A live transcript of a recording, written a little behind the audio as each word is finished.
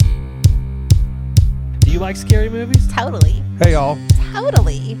like scary movies? Totally. Hey, y'all.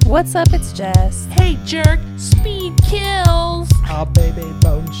 Totally. What's up? It's Jess. Hey, jerk. Speed kills. Oh, baby,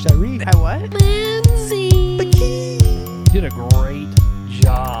 bone sherry. I what? Lindsay. You did a great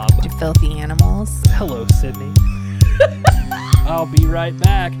job. You filthy animals. Hello, Sydney. I'll be right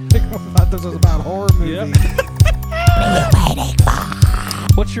back. I thought this was about horror movies.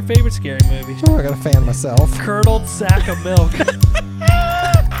 What's your favorite scary movie? Oh, I gotta fan myself. Curdled sack of milk.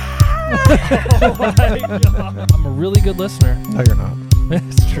 Oh my God. I'm a really good listener. No, you're not.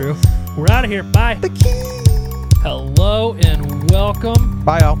 It's true. We're out of here. Bye. Hello and welcome.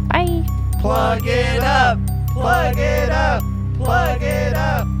 Bye, y'all. Bye. Plug it up. Plug it up. Plug it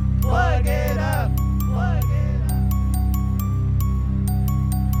up. Plug it up. Plug it up.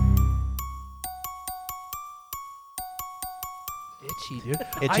 Itchy, dude.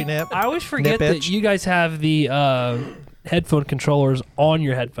 Itchy nip. I always forget Nip that itch. you guys have the headphone controllers on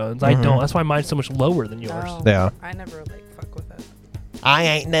your headphones. I don't. That's why mine's so much lower than yours. Oh, Yeah. I never fuck with it. I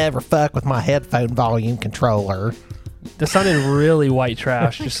ain't never fuck with my headphone volume controller. That sounded really white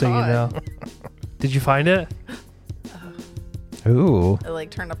trash, just so you know. God. Did you find it? Ooh.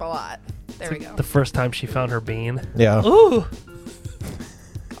 It turned up a lot. There we go. The first time she found her bean. Yeah. Ooh.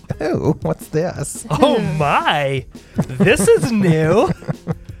 Ooh, what's this? Oh my. This is new.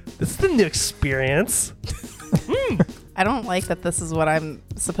 This is a new experience. I don't like that this is what I'm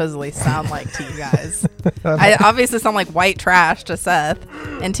supposedly sound like to you guys. I obviously sound like white trash to Seth,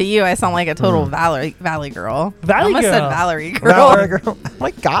 and to you I sound like a total valley girl. Valley I almost girl. said Valerie girl. Valerie girl. Oh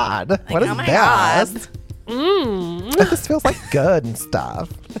my God. What is oh my that? God. This feels like good and stuff.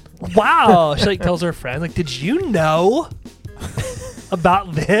 Wow. She tells her friend, did you know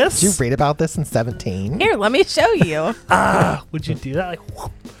about this? Did you read about this in 17? Here, let me show you. Would you do that?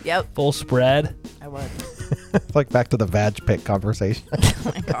 Whoop, Yep, full spread. I would. It's like back to the vag pic conversation.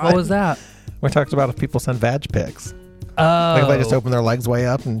 Oh my God. What was that? We talked about if people send vag pics. Oh. Like if they just open their legs way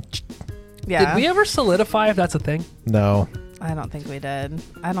up and Yeah. Did we ever solidify if that's a thing? no. I don't think we did.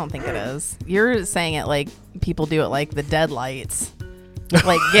 I don't think it is. You're saying it like people do it like the deadlights.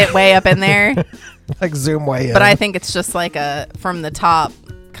 Like get way up in there. Like zoom way in. But I think it's just like a from the top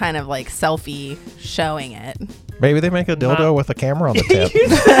kind of like selfie showing it. Maybe they make a dildo with a camera on the tip. You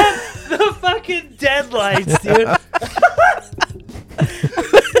said the fucking deadlights, dude.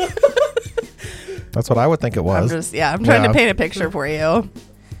 That's what I would think it was. I'm trying Yeah. to paint a picture for you.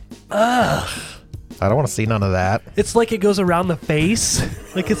 I don't want to see none of that. It's like it goes around the face.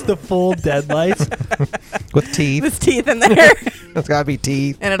 Like it's the full deadlights. With teeth. With teeth in there. It's got to be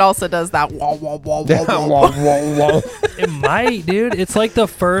teeth. And it also does that wah wah wah wah Yeah, wah. whoa, whoa, whoa. It might, dude. It's like the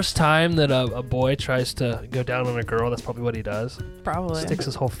first time that a boy tries to go down on a girl. That's probably what he does. Probably. Sticks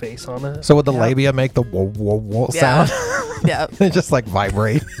his whole face on it. So would the Yep. labia make the whoa, whoa, whoa Yeah. sound? Yep. It just like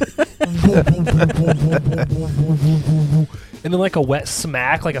vibrate. And then like a wet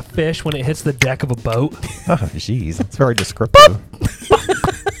smack, like a fish when it hits the deck of a boat. Oh, jeez. It's very descriptive.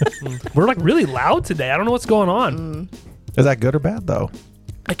 We're like really loud today. I don't know what's going on. Is that good or bad, though?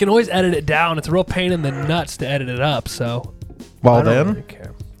 I can always edit it down. It's a real pain in the nuts to edit it up. So Well, I don't then. really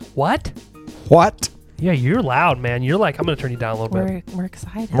care. What? What? Yeah, you're loud, man. You're like, I'm gonna turn you down a little bit. We're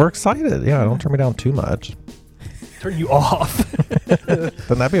excited. We're excited. Yeah, don't turn me down too much. Turn you off. Then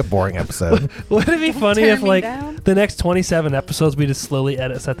that'd be a boring episode. Wouldn't it be funny Turn if me like down? the next 27 episodes we just slowly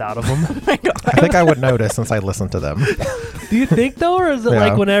edit Seth out of them? Oh my God. I think I would notice since I listened to them. Do you think though, or is it Yeah.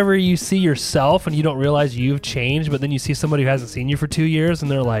 like whenever you see yourself and you don't realize you've changed, but then you see somebody who hasn't seen you for 2 years and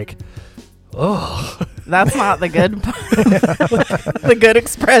they're like, oh, That's not the good the good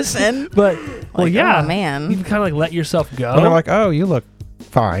expression. but well, Like, yeah, oh, man. you can kind of like let yourself go. And they're like, oh, you look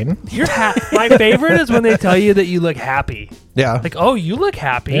fine. You're my favorite is when they tell you that you look happy. Yeah. Like, oh, you look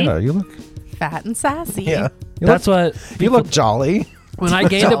happy. Yeah, you look. Fat and sassy. Yeah. You That's look, what you look jolly. when I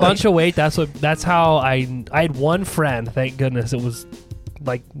gained a Jolly. bunch of weight. That's how I had one friend. Thank goodness it was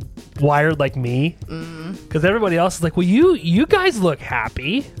like wired like me, because everybody else is like, well, you guys look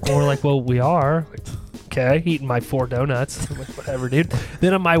happy, or we're like, well, we are. Like, okay, eating my 4 donuts. I'm like, whatever, dude.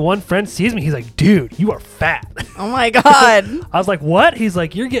 Then my one friend sees me. He's like, dude, you are fat. Oh my God. I was like, what? He's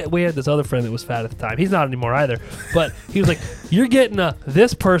like, we had this other friend that was fat at the time. He's not anymore either. But he was like, you're getting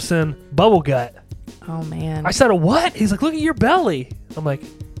this person bubble gut. Oh man. I said, a what? He's like, look at your belly. I'm like,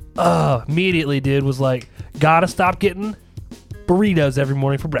 immediately, dude, was like, gotta stop getting burritos every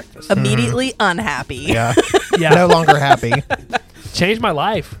morning for breakfast. Immediately unhappy. Yeah. Yeah. No longer happy. Changed my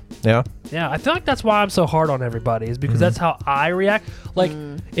life. Yeah. Yeah, I feel like that's why I'm so hard on everybody, is because that's how I react. Like,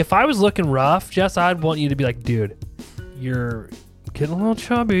 if I was looking rough, Jess, I'd want you to be like, dude, you're getting a little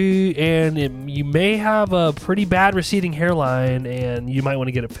chubby, and you may have a pretty bad receding hairline, and you might want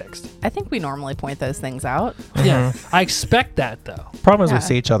to get it fixed. I think we normally point those things out. Yeah, I expect that though. Problem is Yeah. we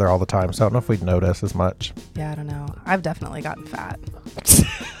see each other all the time, so I don't know if we'd notice as much. Yeah, I don't know. I've definitely gotten fat,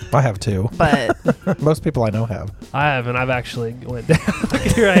 I have too. but Most people I know have. I haven't. I've actually went down.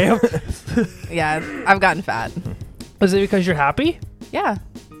 Here I am. yeah, I've gotten fat. Is it because you're happy? Yeah.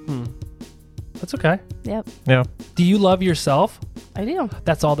 That's okay. Yep. Yeah. Do you love yourself? I do.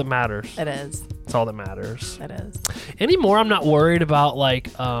 That's all that matters. It is. That's all that matters. It is. Anymore, I'm not worried about like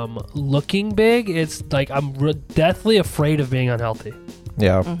looking big. It's like I'm deathly afraid of being unhealthy.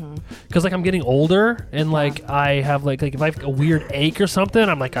 Yeah. Because like I'm getting older, and like I have like if I have a weird ache or something,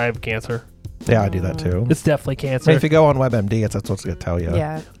 I'm like I have cancer. Yeah, I do that too. It's definitely I cancer. mean, if you go on WebMD, that's what's going to tell you.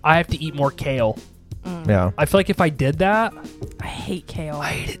 Yeah. I have to eat more kale. Yeah. I feel like if I did that, I hate kale. I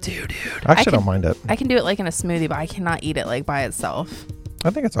hate it too, dude. I actually can- don't mind it. I can do it like in a smoothie, but I cannot eat it like by itself. I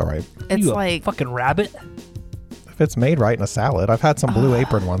think it's all right. It's You a like fucking rabbit. If it's made right in a salad. I've had some Blue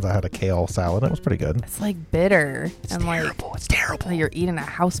Apron ones. I had a kale salad. It was pretty good. it's like bitter and Terrible. It's terrible. like you're eating a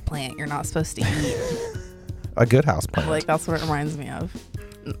house plant you're not supposed to eat. A good house plant. Like that's what it reminds me of.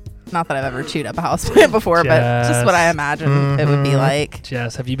 Not that I've ever chewed up a house plant before, but just what I imagine it would be like.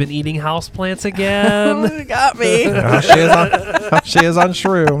 Jess, have you been eating houseplants again? You got me. How she is on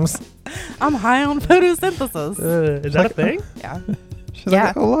shrooms. I'm high on photosynthesis. Is that a thing? Yeah. She's Yeah.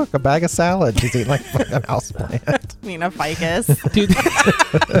 like, oh, look, a bag of salad. She's eating like a house plant. I mean, a ficus. Dude.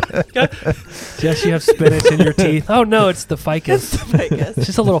 Jess, you have spinach in your teeth. Oh, no, it's the ficus. It's Ficus.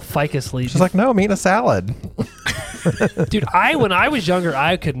 just a little ficus leaf. She's like, no, I'm eating a salad. Dude, when I was younger,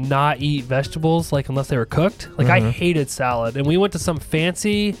 I could not eat vegetables like unless they were cooked. Like I hated salad. And we went to some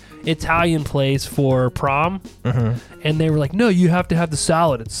fancy Italian place for prom, and they were like, "No, you have to have the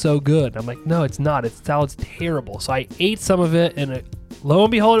salad. It's so good." I'm like, "No, it's not. Salad's terrible." So I ate some of it, and lo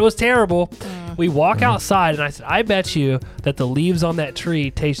and behold, it was terrible. We walk outside, and I said, "I bet you that the leaves on that tree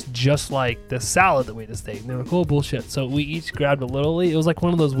taste just like the salad that we just ate." And they were like, "Oh, bullshit." So we each grabbed a little leaf. It was like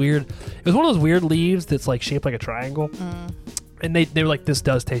one of those weird. It was one of those weird leaves that's like shaped like a triangle. And they were like, "This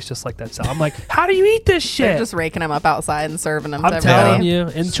does taste just like that salad." I'm like, "How do you eat this They're shit?" just raking them up outside and serving them to I'm everybody. telling you,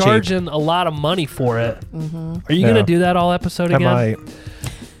 and It's cheap. charging a lot of money for it. Are you Yeah. gonna do that all episode I again? might.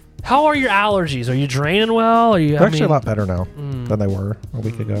 How are your allergies? Are you draining well? Are you? They're actually a lot better now than they were a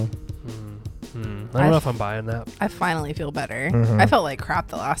week ago. I don't know if I'm buying that. I finally feel better. I felt like crap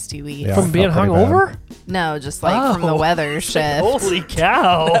the last 2 weeks. Yeah. From I being felt pretty hungover? No, just like from the Oh. weather shift. Holy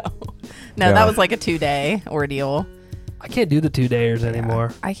cow! No, Yeah. that was like a 2-day ordeal. I can't do the 2-dayers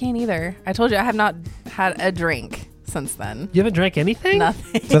anymore. I can't either. I told you I have not had a drink since then. You haven't drank anything?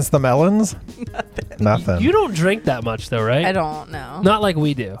 Nothing. Since the melons? Nothing. You don't drink that much though, right? I don't know. Not like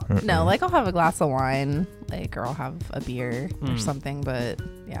we do. No, like I'll have a glass of wine, like, or I'll have a beer or something, but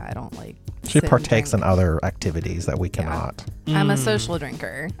yeah, I don't like. She sit and partakes in drink. other activities that we cannot. I'm a social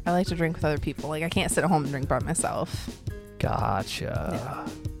drinker. I like to drink with other people. Like I can't sit at home and drink by myself. Gotcha.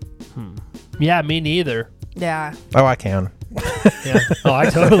 Yeah, me neither. Yeah. Oh, I can. Yeah. Oh, I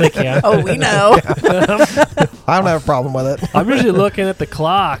totally can. Oh, we know. I don't have a problem with it. I'm usually looking at the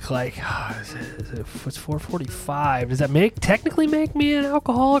clock like, it's 4:45. Does that technically make me an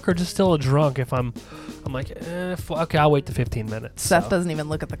alcoholic or just still a drunk if I'm like, okay, I'll wait the 15 minutes. Seth so. doesn't even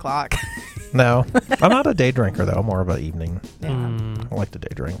look at the clock. No. I'm not a day drinker, though. I'm more of an evening. Yeah. I like to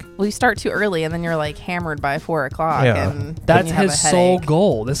day drink. Well, you start too early and then you're like hammered by 4 o'clock. Yeah. And then That's you have his a sole headache.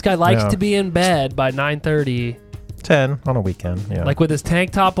 goal. This guy likes Yeah. to be in bed by 9:30, 10 on a weekend. Yeah. like with his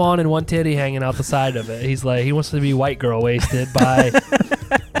tank top on and one titty hanging out the side of it. He's like, he wants to be white girl wasted by. I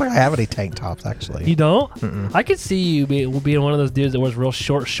don't think I have any tank tops, actually. You don't? I could see you being one of those dudes that wears real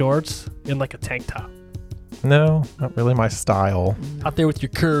short shorts in like a tank top, No, not really my style. out there with your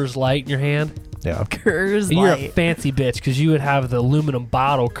Coors Light in your hand. Yeah. Coors And you're a Light. fancy bitch because you would have the aluminum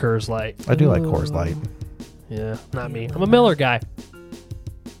bottle Coors Light. I do like Coors Light. Yeah, not me. I'm a Miller guy.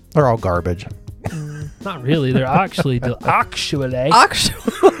 They're all garbage. Not really. They're actually Actually.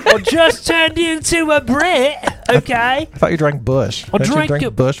 I just turned into a Brit. Okay. I thought you drank Bush. I'll Didn't you drink drink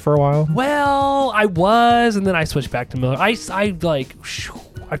it- Bush for a while? Well, I was, and then I switched back to Miller. I like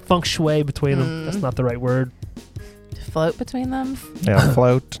I feng shui between them. That's not the right word. Float between them. Yeah,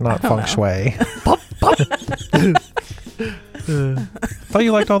 float, not feng shui. Thought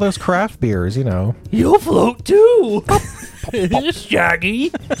you liked all those craft beers, you know. You'll float too. It's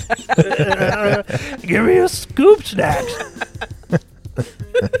Jaggy. Give me a scoop snack.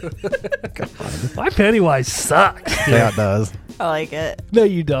 My Pennywise sucks. Yeah, it does. I like it. No,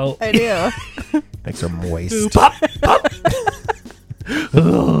 you don't. I do. Makes her moist. Pop, pop.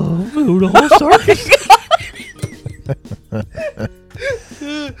 Oh, the whole circus.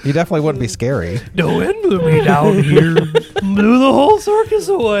 You definitely wouldn't be scary. No enemy down here. Blew the whole circus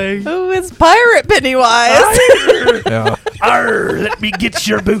away. Oh, it's Pirate Pennywise. Yeah. Arr, let me get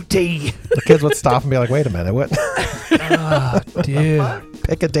your booty. The kids would stop and be like, wait a minute, what? Dude.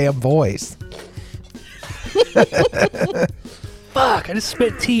 Pick a damn voice. Fuck, I just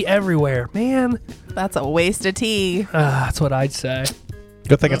spit tea everywhere. Man. That's a waste of tea. That's what I'd say.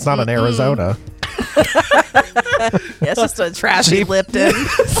 Good thing it's not in Arizona. Yeah, it's just a trashy Cheap. Lipton.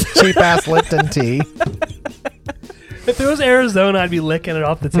 Cheap ass Lipton tea. If it was Arizona, I'd be licking it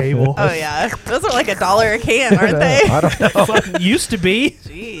off the table. Oh, yeah. Those are like $1 a can, aren't they? I don't know. Fucking used to be.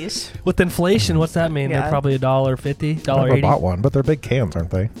 Jeez. With inflation, what's that mean? Yeah. They're probably $1.50, I never $1.80. bought one, but they're big cans, aren't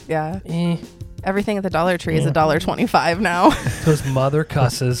they? Yeah. Eh, Everything at the Dollar Tree is $1.25 now. those mother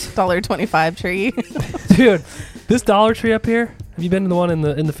cusses. $1.25 tree. Dude, this Dollar Tree up here, have you been to the one in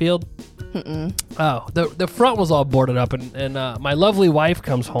the field? Oh, the front was all boarded up, and my lovely wife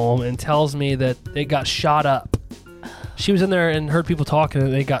comes home and tells me that it got shot up. She was in there and heard people talking,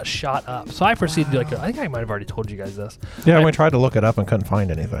 and they got shot up. So I proceeded to be like, I think I might have already told you guys this. Yeah, we tried to look it up and couldn't find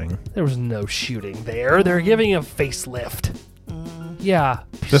anything. There was no shooting there. They're giving a facelift. Yeah.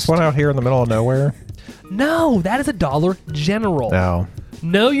 This one out here in the middle of nowhere? No, that is a Dollar General. No.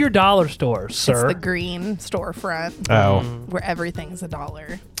 Know your dollar store, sir. It's the green storefront Oh. where everything's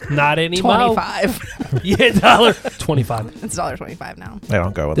 $1. Not anymore. 25. Yeah, $1.25. It's $1.25 now. They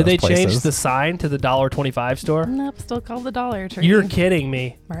don't go with Did those they change places. the sign to the $1.25 store? Nope, still called the Dollar Tree. You're kidding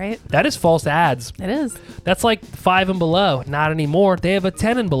me. right. That is false ads. It is. That's like 5 and below. Not anymore. They have a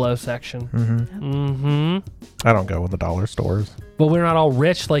 10 and below section. I don't go with the dollar stores. But we're not all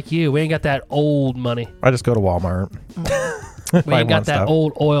rich like you. We ain't got that old money. I just go to Walmart. We Buy ain't got one that stuff.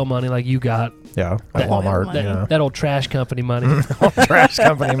 old oil money like you got. Yeah, at That- Walmart. money. Yeah. That old trash company money. Trash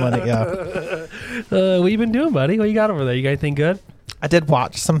company money, yeah. What you been doing, buddy? What you got over there? You got anything good? I did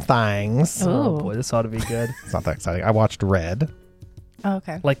watch some things. Oh Ooh. boy, this ought to be good. It's not that exciting. I watched Red Oh,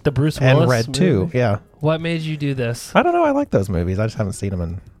 okay. Like the Bruce Willis and Red 2. movie? Yeah. What made you do this? I don't know. I like those movies. I just haven't seen them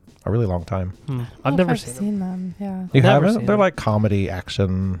in a really long time. I've never seen them. them. Yeah. You Never haven't? seen They're them. like comedy,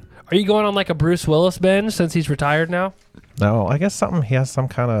 action. Are you going on like a Bruce Willis binge since he's retired now? No, I guess he has some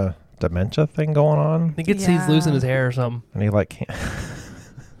kind of dementia thing going on. I think he's Yeah. losing his hair or something. And he like can't.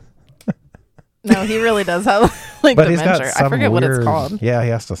 No, he really does have like But he's dementia. got some I forget what it's weird- called. Yeah, he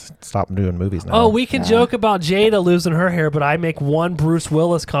has to stop doing movies now. Oh, we can Yeah. joke about Jada losing her hair, but I make one Bruce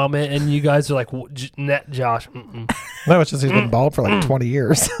Willis comment, and you guys are like, "Net Josh." Mm-mm. No, it's just he's been bald for like 20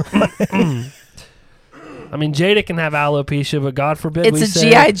 years. I mean, Jada can have alopecia, but God forbid It's we a say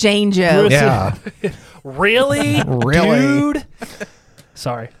G.I. Jane joke. Bruce- yeah. Really, Really? dude.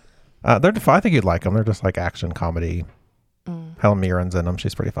 Sorry. I think you'd like them. They're just like action comedy. Helen Mirren's in them.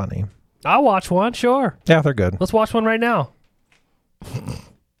 She's pretty funny. I'll watch one. Sure, Yeah, they're good. let's watch one right now.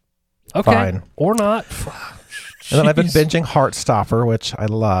 Okay, Fine. or not. And then I've been Jeez. binging Heartstopper, which I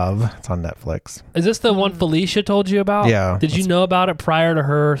love. It's on Netflix. Is this the one Felicia told you about? Yeah. Did you know about it prior to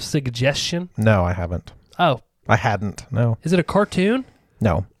her suggestion? No, I haven't. Oh, I hadn't. No. is it a cartoon?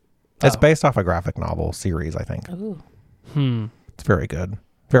 No. It's Oh. based off a graphic novel series, I think. Ooh, It's very good.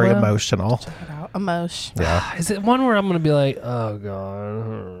 Very Well- emotional. check it out. Emotion. Yeah. Is it one where I'm going to be like, oh,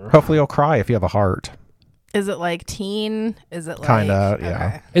 God. Hopefully you'll cry if you have a heart. Is it like teen? Is it like Kinda, yeah.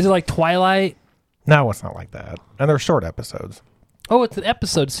 Okay. Is it like Twilight? No, it's not like that. And they're short episodes. Oh, it's an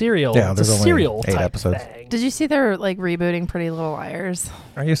episode serial. Yeah, it's a there's only serial 8 type episodes. thing. Did you see they're like rebooting Pretty Little Liars?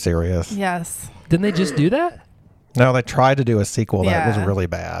 Are you serious? Yes. Didn't they just do that? No, they tried to do a sequel that was Yeah. really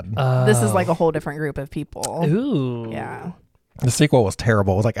bad. This is like a whole different group of people. Ooh. Yeah. The sequel was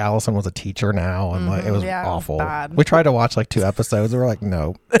terrible. It was like Allison was a teacher now, and like it was yeah, it was awful. bad. We tried to watch like 2 episodes. And we're like,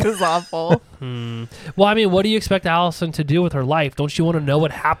 no. It was awful. Well, I mean, what do you expect Allison to do with her life? Don't you want to know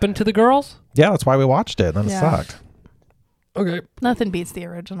what happened to the girls? Yeah, that's why we watched it. And then Yeah. it sucked. Okay. Nothing beats the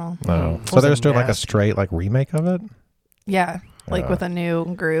original. No. So Was they're it just doing like a nasty? straight like remake of it. Yeah. Like with a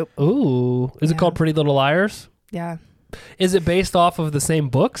new group. Ooh. Is it Yeah. called Pretty Little Liars? Yeah. Is it based off of the same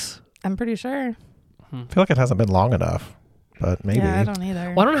books? I'm pretty sure. I feel like it hasn't been long enough, but maybe. Yeah, I don't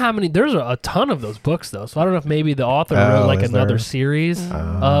either. Well, I don't know how many. There's a ton of those books, though. So I don't know if maybe the author Oh, wrote like is another there? series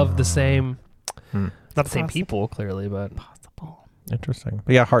of the same. Not the same Possible. people, clearly, but. Possible. Interesting.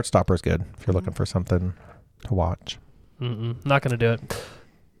 But yeah, Heartstopper's good if you're looking for something to watch. Not going to do it.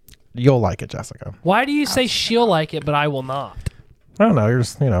 You'll like it, Jessica. Why do you say she'll like it, but I will not? I don't know. You're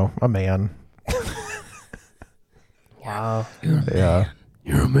just, a man. Wow. Yeah.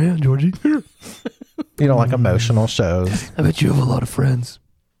 You're a man, Georgie. You don't like emotional shows. I bet you have a lot of friends.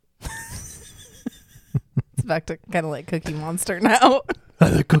 It's back to kind of like Cookie Monster now. I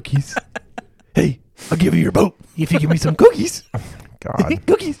like cookies. Hey, I'll give you your boat if you give me some cookies. God.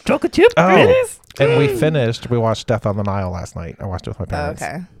 Cookies, chocolate chip. Oh, and we watched Death on the Nile last night. I watched it with my Oh, parents.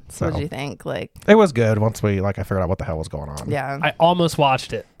 okay. So what So- did you think? Like, It was good once I figured out what the hell was going on. yeah, I almost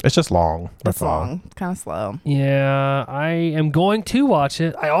watched it. It's just long. it's all. long, kind of slow. Yeah, I am going to watch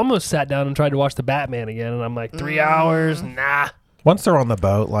it. I almost sat down and tried to watch the Batman again, and I'm like, 3 hours? Nah. Once they're on the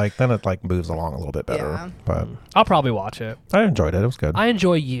boat, then it moves along a little bit better. Yeah. But I'll probably watch it. I enjoyed it. It was good. I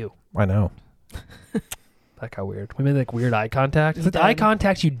enjoy you. I know. That got weird. We made weird eye contact. Is it the did. eye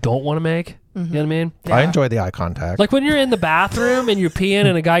contact you don't want to make? You know what I mean? I enjoy the eye contact. Like when you're in the bathroom and you're peeing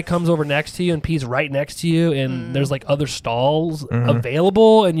and a guy comes over next to you and pees right next to you and there's other stalls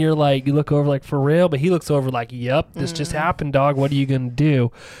available and you're like, you look over like for real, but he looks over like, yep, this just happened, dog. What are you going to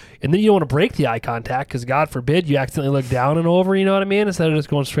do? And then you don't want to break the eye contact because God forbid you accidentally look down and over, you know what I mean? Instead of just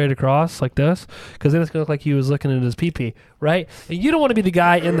going straight across like this, because then it's going to look like he was looking at his pee-pee, right? And you don't want to be the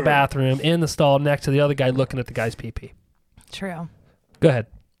guy in the bathroom in the stall next to the other guy looking at the guy's pee-pee. True. Go ahead.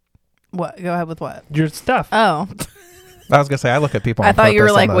 What? Go ahead with what? Your stuff. Oh, I was gonna say I look at people. I on thought you were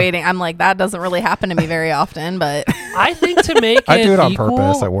purpose like on the- waiting. I'm like, that doesn't really happen to me very often, but I think to make I do it on equal,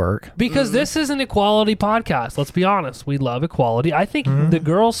 purpose at work. because this is an equality podcast. Let's be honest. We love equality. I think the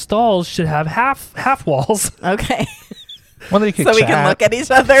girls' stalls should have half walls. okay. Well, then you could So we can chat. look at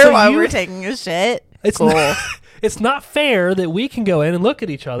each other So while you- we're taking a shit. It's Cool. not, it's not fair that we can go in and look at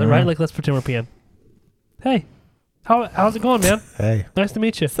each other, right? Like, let's pretend we're peeing. Hey, how's it going, man? Hey, Nice to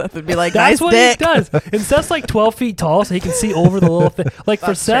meet you. Seth would be like, That's nice what dick. he does. And Seth's like 12 feet tall, so he can see over the little thing. Like for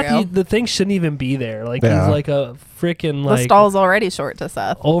That's Seth, true. the thing shouldn't even be there. Like Yeah. he's like a freaking The like stall's already short to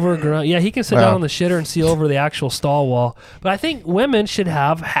Seth. overgrown. Yeah, he can sit Well. down on the shitter and see over the actual stall wall. But I think women should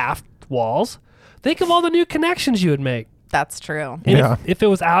have half walls. Think of all the new connections you would make. That's true. And Yeah. if it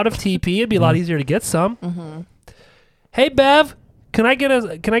was out of TP, it'd be a lot easier to get some. Hey Bev, can I get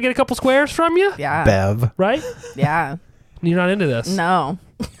a couple squares from you? Yeah. Bev. Right? Yeah. You're not into this. No.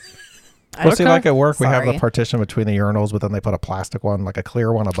 Well, see, Okay. like at work, we have Sorry. the partition between the urinals, but then they put a plastic one, like a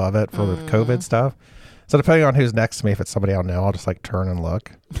clear one above it for the COVID stuff. So depending on who's next to me, if it's somebody I don't know, I'll just turn and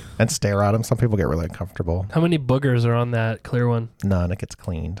look and stare at them. Some people get really uncomfortable. How many boogers are on that clear one? None. It gets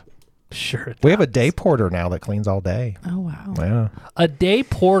cleaned. Sure. We have a day porter now that cleans all day. Oh, wow. Yeah. A day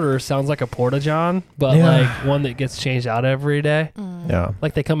porter sounds like a porta-john, but Yeah. like one that gets changed out every day. Yeah.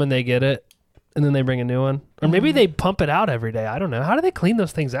 Like they come and they get it, and then they bring a new one. Or maybe they pump it out every day. I don't know. How do they clean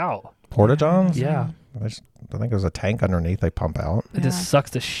those things out? Porta johns? Yeah. I think there's a tank underneath they pump out. It just sucks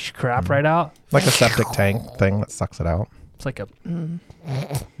the crap right out. Like a septic tank thing that sucks it out. It's like a...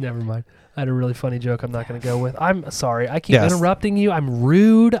 Never mind. I had a really funny joke I'm not going to go with. I'm sorry. I keep Yes. interrupting you. I'm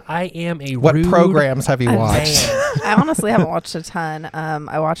rude. I am a What rude programs have you I'm watched? I honestly haven't watched a ton.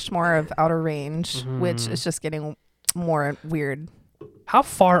 I watched more of Outer Range, which is just getting more weird. How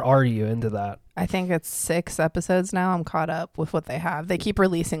far are you into that? I think it's 6 episodes now. I'm caught up with what they have. They keep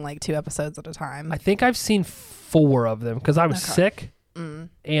releasing 2 episodes at a time. I think I've seen 4 of them because I was sick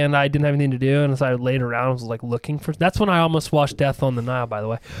and I didn't have anything to do, and so I laid around and was looking for. That's when I almost watched Death on the Nile, by the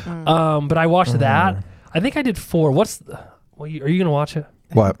way. But I watched that. I think I did 4. Are you gonna watch it?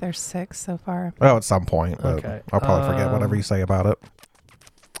 What? There's 6 so far. Oh, at some point. But Okay. I'll probably forget whatever you say about it.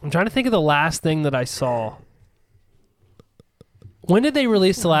 I'm trying to think of the last thing that I saw. When did they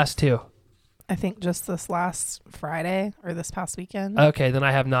release the last 2? I think just this last Friday or this past weekend. Okay, then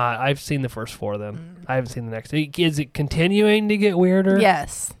I have not. I've seen the first 4 then. I haven't seen the next. Is it continuing to get weirder?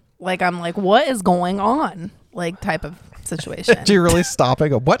 Yes. I'm like, what is going on? Type of situation. Do you really stop and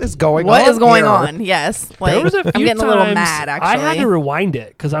go, what is going on? What is going here?" on? Yes. There was a few I'm getting a little times mad, actually. I had to rewind it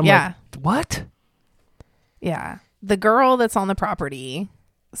because I'm Yeah. like, what? Yeah. The girl that's on the property,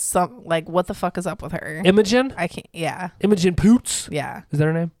 what the fuck is up with her? Imogen? I can't. Yeah. Imogen Poots? Yeah. Is that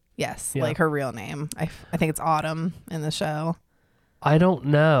her name? Yes. Yeah. Her real name. I think it's Autumn in the show. I don't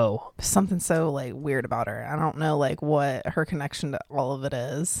know. Something so weird about her. I don't know what her connection to all of it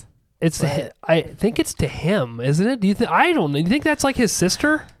is. It's But- I think it's to him, isn't it? Do you think? I don't know. Do you think that's his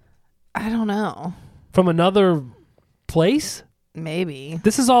sister I don't know. from another place? Maybe.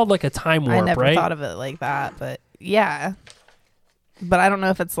 This is all like a time warp, I never right? thought of it like that, but yeah. But I don't know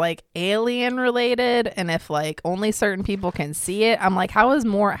if it's alien related and if only certain people can see it. I'm how have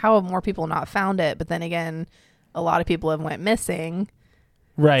more people not found it? But then again, a lot of people have went missing.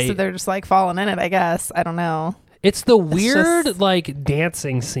 Right. So they're just falling in it, I guess. I don't know. It's the weird just-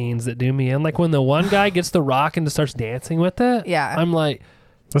 dancing scenes that do me in. Like when the one guy gets the rock and just starts dancing with it. Yeah. I'm like,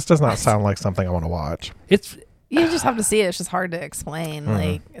 This does not sound like something I want to watch. it's You just have to see it. It's just hard to explain.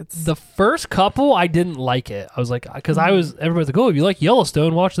 It's the first couple. I didn't like it. I was like, because everybody's like, oh, if you like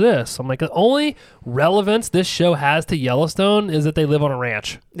Yellowstone, watch this. I'm like, the only relevance this show has to Yellowstone is that they live on a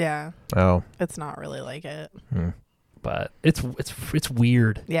ranch. yeah. Oh. It's not really like it. but it's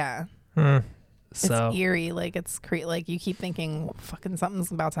weird. Yeah. So It's eerie. Like like you keep thinking fucking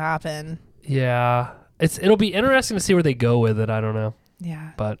something's about to happen. yeah, it'll be interesting to see where they go with it. I don't know,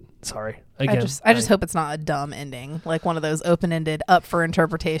 Yeah. but sorry again. I just hope it's not a dumb ending, like one of those open-ended, up for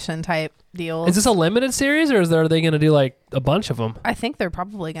interpretation type deals. Is this a limited series, or are they going to do like a bunch of them? I think they're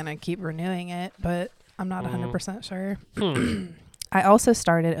probably gonna keep renewing it, but I'm not 100% sure. Hmm. I also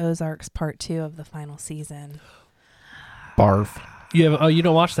started Ozarks Part 2 of the final season. Barf. You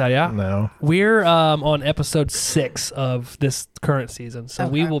don't watch that, yeah? No. We're on episode 6 of this current season, so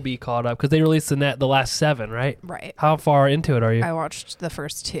we Okay. will be caught up because they released the last 7, right? Right. How far into it are you? I watched the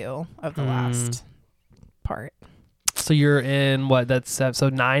first 2 of the last part. So you're in what? That's so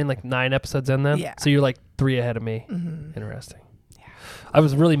 9 episodes in then. Yeah. So you're like 3 ahead of me. Mm-hmm. Interesting. Yeah. I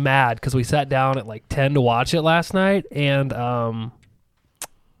was really mad because we sat down at like 10 to watch it last night, and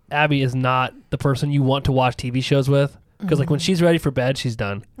Abby is not the person you want to watch TV shows with. Because like when she's ready for bed, she's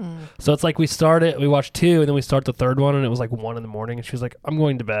done. So it's like we watched 2, and then we start the third one, and it was like 1 a.m, and she was like, "I'm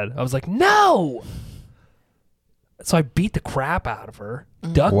going to bed." I was like, "No!" So I beat the crap out of her,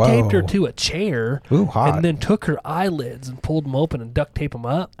 duct taped her Whoa. to a chair, Ooh, hot. and then took her eyelids and pulled them open and duct taped them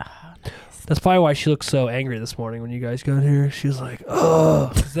up. That's probably why she looked so angry this morning when you guys got here. She was like,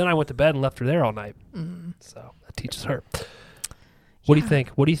 "Oh!" Then I went to bed and left her there all night. So that teaches her. What do you think?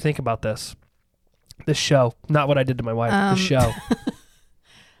 What do you think about this? This show, not what I did to my wife. The show.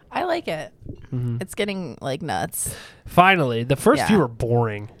 I like it. Mm-hmm. It's getting like nuts. Finally, the first Yeah. few were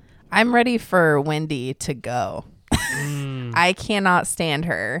boring. I'm ready for Wendy to go. I cannot stand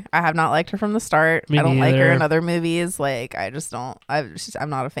her. I have not liked her from the start. Me I don't like her neither. in other movies. Like I just don't. I'm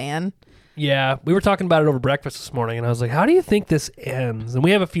not a fan. Yeah, we were talking about it over breakfast this morning, and I was like, "How do you think this ends?" And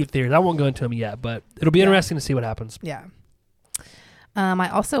we have a few theories. I won't go into them yet, but it'll be interesting to see what happens. Yeah. I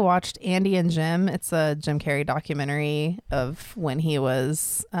also watched Andy and Jim. It's a Jim Carrey documentary of when he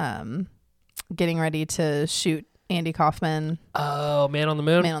was getting ready to shoot Andy Kaufman, Oh, Man on the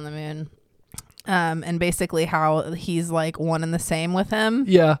Moon. Man on the Moon. And basically how he's like one and the same with him.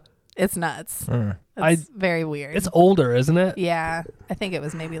 Yeah, It's nuts. Mm. It's very weird. it's older, isn't it? Yeah. I think it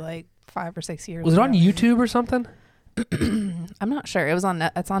was maybe like 5 or 6 years Was it on ago. YouTube or something? I'm not sure. It was on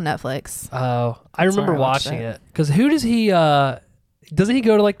it's on Netflix. Oh, I That's remember where I watched watching it. it. Because who does he? Doesn't he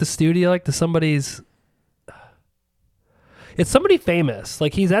go to like the studio, like to somebody's? It's somebody famous.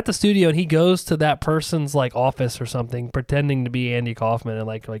 Like he's at the studio and he goes to that person's like office or something, pretending to be Andy Kaufman and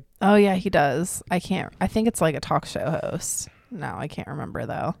like. Oh yeah, he does. I think it's like a talk show host. No, I can't remember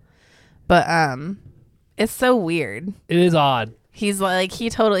though. But it's so weird. It is odd. He's like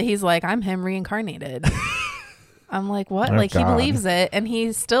he's like, I'm him reincarnated. I'm like, what? Oh, like he God. believes it, and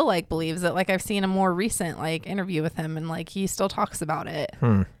he still like believes it. Like I've seen a more recent like interview with him, and like he still talks about it.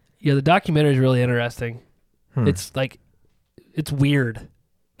 Yeah, the documentary is really interesting. Hmm. It's like, it's weird.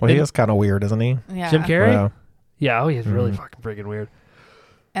 Well, he is kind of weird, isn't he? Yeah. Jim Carrey? Yeah. Yeah, he's really fucking freaking weird.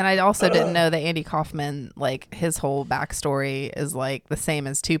 And I also didn't know that Andy Kaufman, like his whole backstory is like the same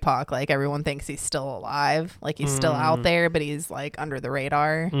as Tupac. Like everyone thinks he's still alive, like he's still out there, but he's like under the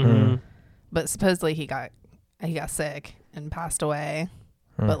radar. Mm-hmm. But supposedly he got sick and passed away,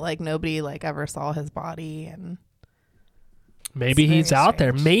 but like nobody like ever saw his body. And Maybe It's he's very out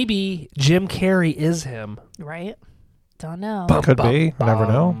there. strange. Maybe Jim Carrey is him. right, don't know. Could be. You never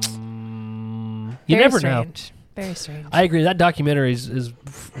know. You Very never know. strange. Very strange. I agree. That documentary is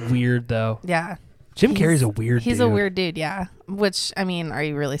weird, though. Yeah. Jim Carrey's a weird He's dude. a weird dude, yeah. Which, I mean, are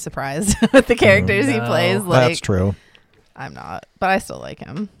you really surprised with the characters he No. plays? Like, That's true. I'm not, but I still like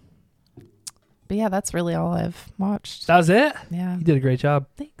him. But yeah, that's really all I've watched. That was it? Yeah. You did a great job.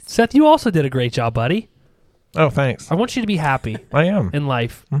 Thanks. Seth, you also did a great job, buddy. Oh, thanks. I want you to be happy I am. in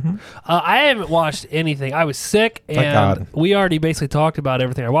life. Mhm. I haven't watched anything. I was sick, Thank and God. we already basically talked about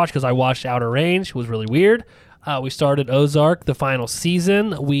everything I watched because I watched Outer Range. It was really weird. We started Ozark, the final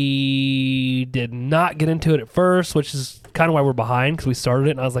season. We did not get into it at first, which is kind of why we're behind because we started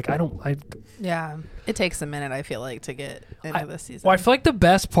it, and I was like, Yeah. It takes a minute, I feel like, to get into this season. Well, I feel like the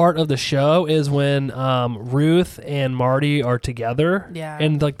best part of the show is when Ruth and Marty are together. Yeah.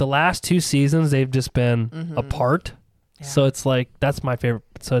 And like the last 2 seasons, they've just been apart. Yeah. So it's like that's my favorite.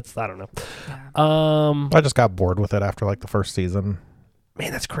 So it's I don't know. Yeah. I just got bored with it after like the first season.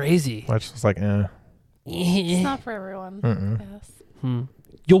 Man, that's crazy. I just was like, It's not for everyone. Yes.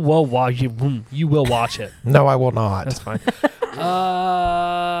 You will watch it. No, I will not. That's fine.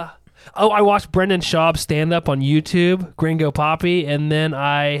 I watched Brendan Schaub's stand up on YouTube, Gringo Poppy, and then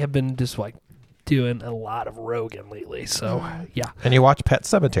I have been just like doing a lot of Rogan lately. So yeah. And you watch Pet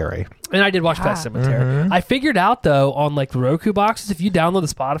Cemetery. And I did watch Pet Sematary. I figured out though on like the Roku boxes, if you download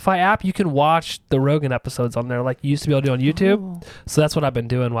the Spotify app, you can watch the Rogan episodes on there, like you used to be able to do on YouTube. Ooh. So that's what I've been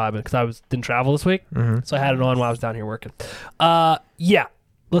doing while I've been, because didn't travel this week, so I had it on while I was down here working. Yeah,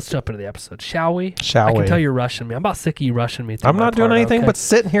 let's jump into the episode, shall we? I can tell you're rushing me. I'm about sick of you rushing me. I'm not doing anything but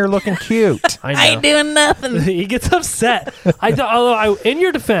sitting here looking cute. I know. I ain't doing nothing. He gets upset. Although in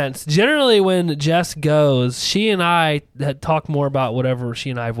your defense, generally when Jess goes, she and I talk more about whatever she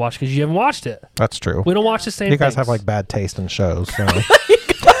and I have watched, because you haven't watched it. That's true. We don't watch the same. You guys things. have like bad taste in shows. So.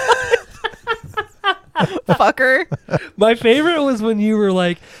 Fucker. My favorite was when you were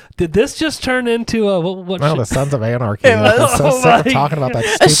like, "Did this just turn into a what?" Oh, the Sons of Anarchy. It was. I'm so Oh sick of my talking about that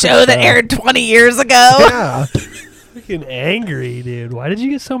A stupid show that aired 20 years ago. Yeah. Freaking angry, dude. Why did you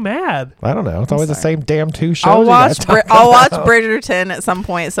get so mad? I don't know. It's always the same damn two shows. I'll you watch. guys talk I'll watch about. Bridgerton at some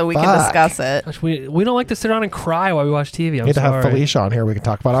point so we can Fuck. discuss it. Gosh, we don't like to sit around and cry while we watch TV. I'm Need to have sorry. Felicia on here. We can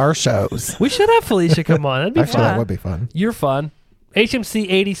talk about our shows. We should have Felicia come on. That'd be Actually, fun. that would be fun. You're fun. HMC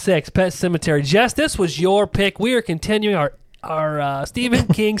 86, Pet Sematary. Jess, this was your pick. We are continuing our Stephen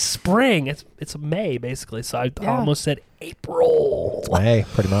King spring. It's May, basically. So I almost said April. It's May,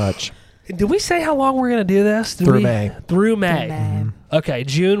 pretty much. Did we say how long we're going to do this? Through May. Through May. May. Okay,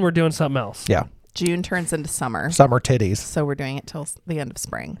 June, we're doing something else. Yeah. June turns into summer. Summer titties. So we're doing it till the end of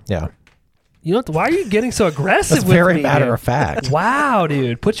spring. Yeah. You know, why are you getting so aggressive That's with very me, matter dude? of fact. Wow,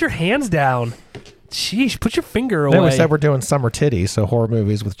 dude. Put your hands down. Sheesh, put your finger away. Then we said we're doing summer titties, so horror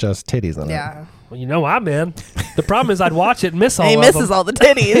movies with just titties in it. Yeah. Well, you know I'm in. The problem is I'd watch it and miss all He of misses them. all the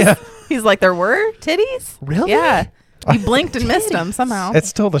titties. He's like, there were titties? Really? Yeah. You blinked and missed them somehow. It's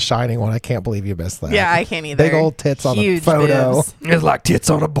still the Shining one. I can't believe you missed that. Yeah, I can't either. Big old tits on the Huge photo. boobs. It's like tits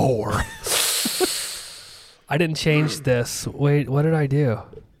on a boar. I didn't change this. Wait, what did I do?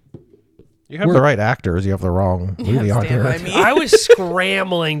 You have the right actors. You have the wrong movie on Stand here. by me. I was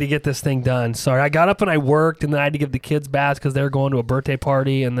scrambling to get this thing done. Sorry, I got up and I worked, and then I had to give the kids baths because they were going to a birthday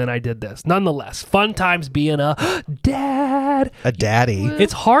party, and then I did this. Nonetheless, fun times being a dad. A daddy.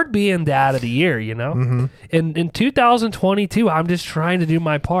 It's hard being dad of the year, you know? Mm-hmm. In 2022, I'm just trying to do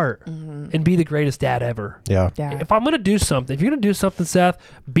my part and be the greatest dad ever. Yeah. Yeah. If I'm going to do something, if you're going to do something, Seth,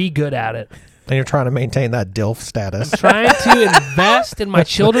 be good at it. And you're trying to maintain that DILF status. Trying to invest in my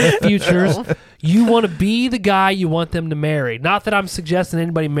children's futures. You want to be the guy you want them to marry. Not that I'm suggesting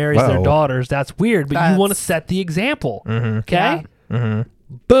anybody marries their Whoa. daughters. That's weird. But you That's- want to set the example. Okay? Yeah. Mm-hmm.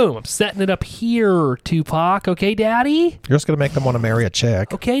 Boom. I'm setting it up here, Tupac. Okay, Daddy? You're just going to make them want to marry a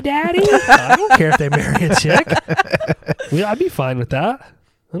chick. Okay, Daddy? I don't care if they marry a chick. I'd be fine with that.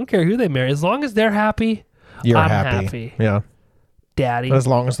 I don't care who they marry. As long as they're happy, You're I'm happy. happy. Yeah. Daddy. But as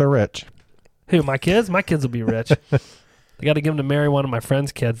long as they're rich. Who, my kids? My kids will be rich. They got to give them to marry one of my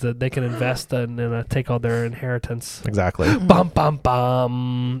friend's kids that they can invest in and take all their inheritance. Exactly. Bum, bum,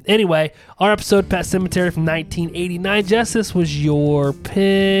 bum. Anyway, our episode, Pet Sematary from 1989. Jess, this was your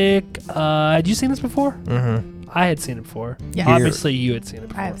pick. Had you seen this before? Mm-hmm. I had seen it before. Yeah. Obviously, you had seen it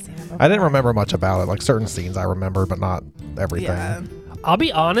before. I've seen it before. I didn't remember much about it. Like certain scenes I remember, but not everything. Yeah. I'll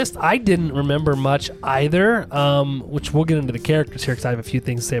be honest, I didn't remember much either, which we'll get into the characters here because I have a few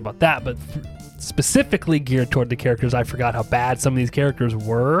things to say about that, but specifically geared toward the characters, I forgot how bad some of these characters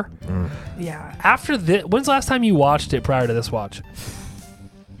were. Yeah. After this, when's the last time you watched it prior to this watch?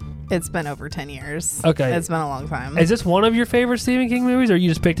 It's been over 10 years. Okay. It's been a long time. Is this one of your favorite Stephen King movies, or you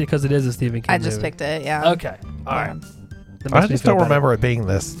just picked it because it is a Stephen King I movie? just picked it, yeah. Okay. All right. That I makes me just feel don't better. remember it being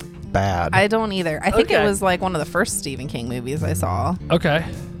this bad. I don't either. I think Okay. it was like one of the first Stephen King movies I saw. Okay.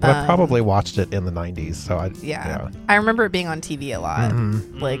 but I probably watched it in the 90s. So I Yeah. I remember it being on TV a lot.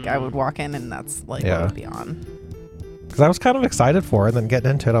 Like I would walk in and that's like Yeah. what would be on. Because I was kind of excited for it. And then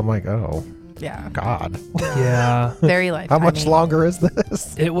getting into it, I'm like, oh, Yeah. God. Yeah. Very life. How much longer is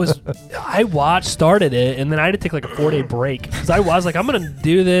this? It was, I started it, and then I had to take like a 4-day break because I was like, I'm going to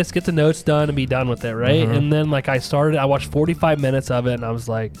do this, get the notes done, and be done with it, right? And then like I watched 45 minutes of it, and I was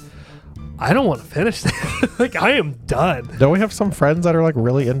like, I don't want to finish this. Like, I am done. Don't we have some friends that are like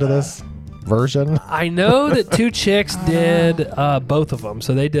really into this version? I know that two chicks did both of them.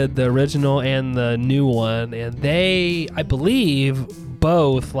 So they did the original and the new one, and they, I believe,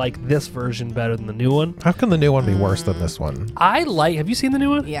 both like this version better than the new one. How can the new one be worse than this one? Have you seen the new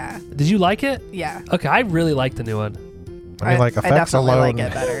one? Yeah. Did you like it? Yeah. Okay, I really like the new one. I mean, like I effects definitely alone. like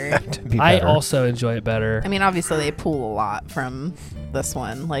it better. have to be I better. also enjoy it better. I mean, obviously they pull a lot from this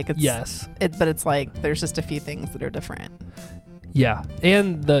one. Like it's Yes. but it's like there's just a few things that are different. Yeah.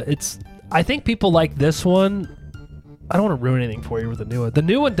 And I think people like this one. I don't want to ruin anything for you with the new one. The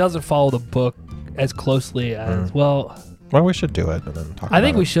new one doesn't follow the book as closely as, well, Well, we should do it and then talk I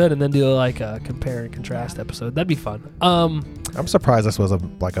think about we it. should, and then do like a compare and contrast episode. That'd be fun. I'm surprised this was a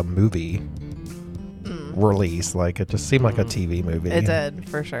movie release. Like, it just seemed like a TV movie. It did,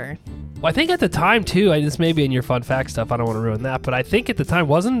 for sure. Well, I think at the time too, this may be in your fun fact stuff, I don't want to ruin that, but I think at the time,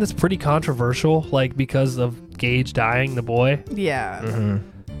 wasn't this pretty controversial, like because of Gage dying, the boy? Yeah.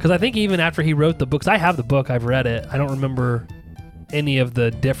 Because I think even after he wrote the books, I have the book, I've read it, I don't remember any of the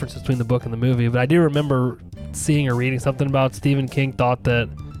differences between the book and the movie, but I do remember seeing or reading something about Stephen King thought that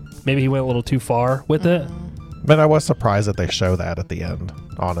maybe he went a little too far with it. But I was surprised that they show that at the end,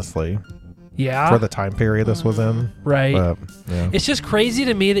 honestly, Yeah. for the time period this was in. Right. But, yeah. It's just crazy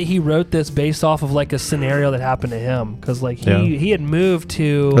to me that he wrote this based off of like a scenario that happened to him. Because like he had moved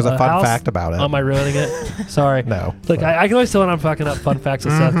to There's a fun house. fact about it. Am I ruining it? Sorry. No. Look, but- I can always tell when I'm fucking up fun facts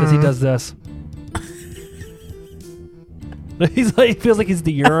with Seth because he does this. He's like, he feels like he's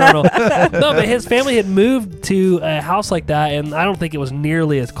the urinal. No, but his family had moved to a house like that, and I don't think it was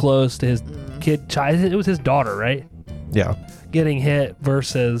nearly as close to his child. It was his daughter, right? yeah. Getting hit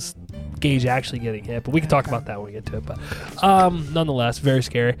versus Gage actually getting hit. But we can talk about that when we get to it. But nonetheless, very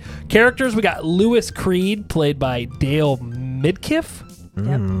scary. Characters, we got Lewis Creed, played by Dale Midkiff.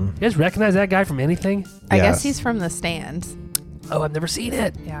 You guys recognize that guy from anything? I guess Yes. he's from The Stand. Oh, I've never seen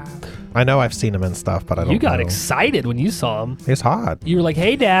it. Yeah. I know I've seen him in stuff, but I don't You got know. excited when you saw him. He's hot. You were like,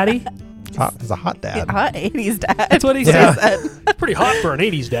 hey, daddy. He's a hot dad. Hot 80s dad. That's what he Yeah. said. It's pretty hot for an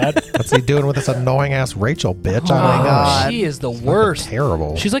 80s dad. What's he doing with this annoying ass Rachel bitch? Oh I my don't know. God. She is the worst.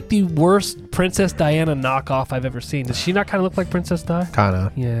 Terrible. She's like the worst Princess Diana knockoff I've ever seen. Does she not kind of look like Princess Di? Kind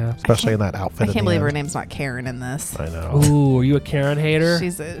of. Yeah. Especially in that outfit. I at the can't believe her end. name's not Karen in this. I know. Ooh, are you a Karen hater?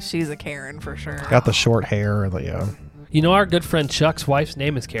 She's a Karen for sure. Got the short hair. And yeah. You know our good friend Chuck's wife's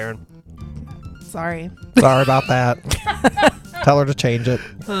name is Karen. Sorry. Sorry about that. Tell her to change it.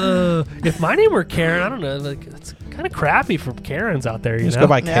 If my name were Karen, I don't know. Like it's kind of crappy for Karens out there. You Just know? go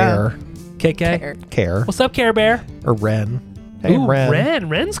by Yeah. Care. KK. Karen. Care. What's up, Care Bear? Or Ren. Hey, Ooh, Ren. Ren.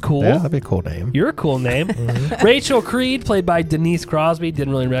 Ren's cool. Yeah, that'd be a cool name. You're a cool name. Rachel Creed, played by Denise Crosby.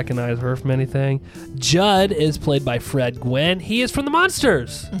 Didn't really recognize her from anything. Judd is played by Fred Gwynn. He is from The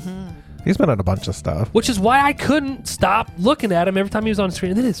Monsters, He's been in a bunch of stuff. which is why I couldn't stop looking at him every time he was on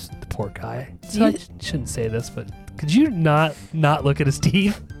screen. And then it's the poor guy. So I shouldn't say this, but could you not look at his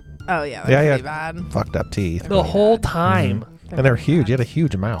teeth Oh yeah. Yeah, That'd yeah. be bad. Fucked up teeth. the whole time? And they're huge. He had a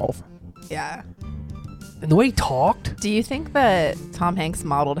huge mouth. Yeah. And the way he talked. Do you think that Tom Hanks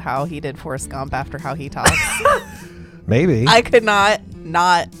modeled how he did Forrest Gump after how he talks? Maybe. I could not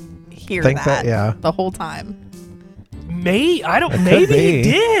hear Think that, that yeah. the whole time. Maybe could maybe he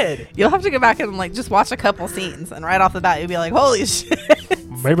be. did. You'll have to go back and like just watch a couple scenes, and right off the bat you'll be like, "Holy shit!"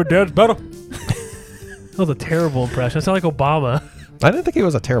 Maybe Dad's better. That was a terrible impression. I sound like Obama. I didn't think he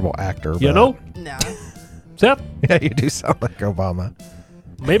was a terrible actor. You but- know, No. Seth. Yeah, you do sound like Obama.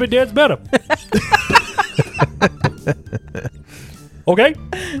 Maybe Dad's better. Okay.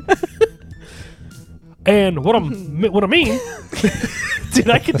 And what I mean, dude,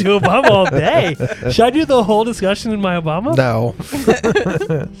 I could do Obama all day. Should I do the whole discussion in my Obama? No.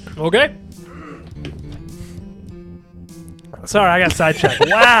 Okay. Sorry, I got sidetracked.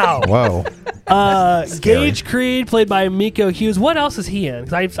 Wow. Whoa. Gage Creed, played by Miko Hughes. What else is he in?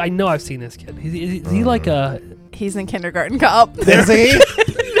 Because I know I've seen this kid. Is he like a... He's in Kindergarten Cop. Is he?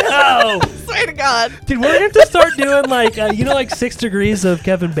 No! Swear to God. Dude, we're going to have to start doing like, like 6 degrees of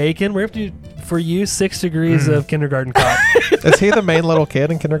Kevin Bacon. We're going to have to do, for you, 6 degrees of Kindergarten Cop. Is he the main little kid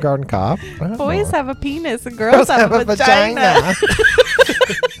in Kindergarten Cop? I don't Boys know. have a penis and girls have a vagina.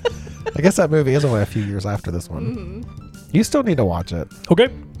 I guess that movie is only a few years after this one. You still need to watch it. Okay.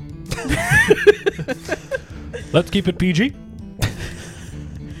 Let's keep it PG.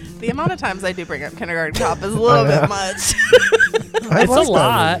 The amount of times I do bring up Kindergarten Cop is a little bit much. I It's like a that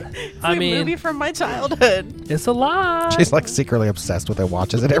lot. movie. It's I a mean, movie from my childhood. it's a lot. She's like secretly obsessed with it,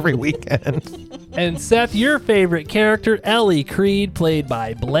 watches it every weekend. And Seth, your favorite character, Ellie Creed, played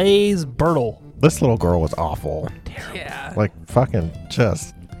by Blaze Birtle. This little girl was awful. Yeah. Like, fucking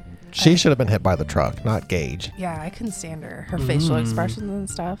just. She should have been hit by the truck, not Gage. Yeah, I couldn't stand her. Her facial expressions and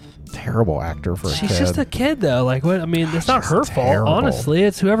stuff. Terrible actor for a She's kid. just a kid, though. Like, what? I mean, it's not She's her fault. terrible. Honestly,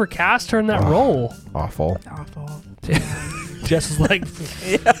 it's whoever cast her in that Ugh. role. Awful. Awful. Jess is like,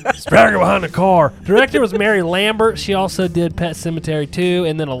 drag her behind the car. Director was Mary Lambert. She also did Pet Cemetery 2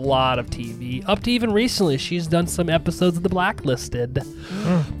 and then a lot of TV. Up to even recently, she's done some episodes of The Blacklisted.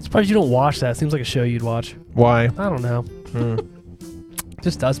 Surprised you don't watch that. Seems like a show you'd watch. Why? I don't know.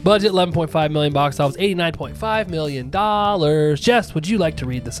 Just does. Budget, $11.5 million. Box office, $89.5 million. Jess, would you like to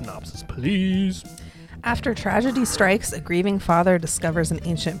read the synopsis, please? After tragedy strikes, a grieving father discovers an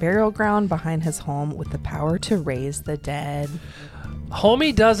ancient burial ground behind his home with the power to raise the dead.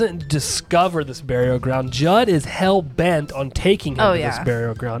 Homie doesn't discover this burial ground. Judd is hell bent on taking him Oh, to yeah. this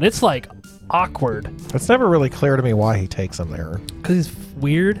burial ground. It's like awkward It's never really clear to me why he takes him there. because he's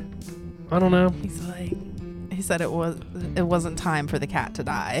weird. I don't know. He's like, he said it wasn't time for the cat to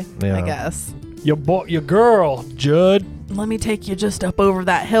die. Yeah. I guess. Your girl, Judd. Let me take you just up over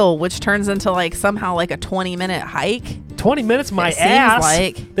that hill, which turns into like somehow like a 20-minute hike. 20 minutes, my It seems ass.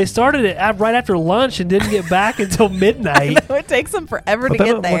 like. They started it right after lunch and didn't get back until midnight. It takes them forever But to then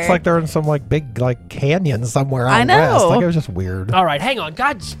get it there. looks like they're in some like big like canyon somewhere out I know. west. Like it was just weird. All right, hang on.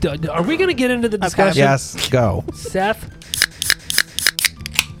 God, are we going to get into the discussion? Yes, go. Seth?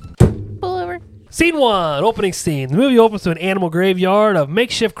 Pull over. Scene 1, opening scene. The movie opens to an animal graveyard of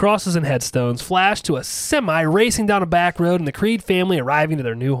makeshift crosses and headstones. Flash to a semi racing down a back road and the Creed family arriving to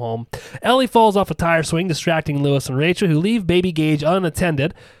their new home. Ellie falls off a tire swing, distracting Lewis and Rachel, who leave baby Gage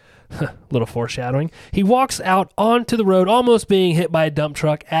unattended. Little foreshadowing. He walks out onto the road, almost being hit by a dump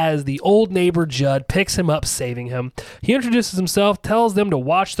truck as the old neighbor Judd picks him up, saving him. He introduces himself, tells them to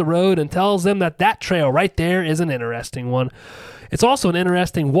watch the road, and tells them that trail right there is an interesting one. It's also an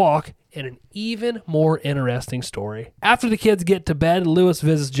interesting walk and an even more interesting story. After the kids get to bed, Lewis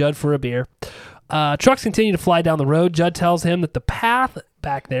visits Judd for a beer. Trucks continue to fly down the road. Judd tells him that the path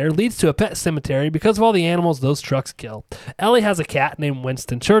back there leads to a pet cemetery because of all the animals those trucks kill. Ellie has a cat named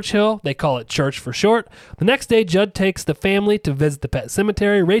Winston Churchill. They call it Church for short. The next day, Judd takes the family to visit the pet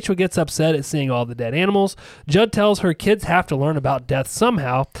cemetery. Rachel gets upset at seeing all the dead animals. Judd tells her kids have to learn about death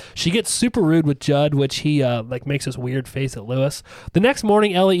somehow. She gets super rude with Judd, which he makes this weird face at Lewis. The next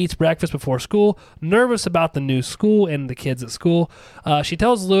morning, Ellie eats breakfast before school, nervous about the new school and the kids at school. She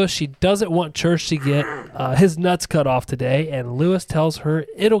tells Lewis she doesn't want Church to get his nuts cut off today, and Lewis tells her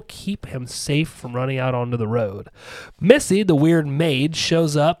it'll keep him safe from running out onto the road. Missy, the weird maid,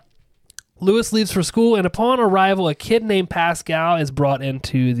 shows up. Lewis leaves for school, and upon arrival, a kid named Pascal is brought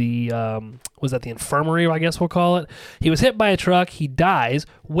into the, the infirmary, I guess we'll call it. He was hit by a truck. He dies,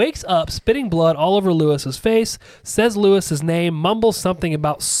 wakes up, spitting blood all over Lewis's face, says Lewis's name, mumbles something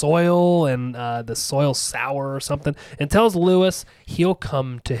about soil and the soil sour or something, and tells Lewis he'll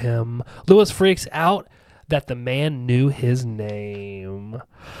come to him. Lewis freaks out that the man knew his name.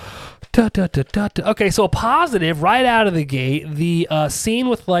 Okay, so a positive right out of the gate. The scene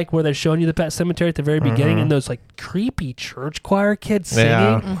with like where they're showing you the pet cemetery at the very beginning and those like creepy church choir kids singing.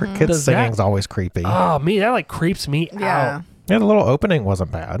 Yeah, kids Does that- singing's always creepy. Oh, me, that like creeps me Yeah. out. Yeah, the little opening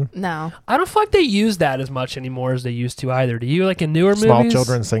wasn't bad. No. I don't feel like they use that as much anymore as they used to either. Do you? Like in newer Small movies?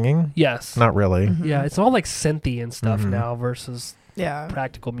 children singing? Yes. Not really. Yeah, it's all like synthy and stuff now versus Yeah.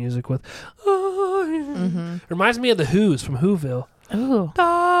 practical music with. Reminds me of the Who's from Whoville. Ooh.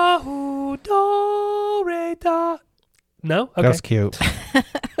 Da, who, do, re, da. No? Okay. That's cute.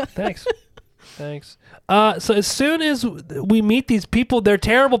 Thanks. Thanks. So as soon as we meet these people, they're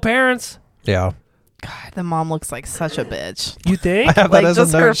terrible parents. Yeah. God, the mom looks like such a bitch. You think? I have Like, that as a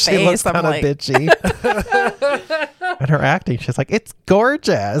just her note. She looks face, I'm kind of like- bitchy. And her acting, she's like, it's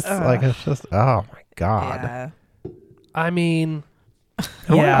gorgeous. Like, it's just, oh my God. Yeah. I mean,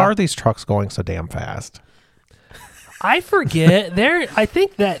 And why yeah. are these trucks going so damn fast? I forget. I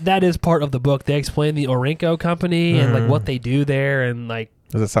think that is part of the book. They explain the Orenco company and like what they do there, and like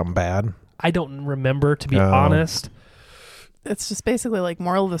Is it something bad? I don't remember, to be Oh. honest. It's just basically like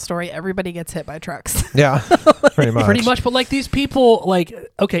moral of the story, everybody gets hit by trucks. Yeah, pretty much. Pretty much, but like these people, like,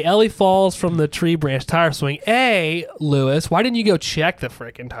 okay, Ellie falls from the tree branch tire swing. Lewis, why didn't you go check the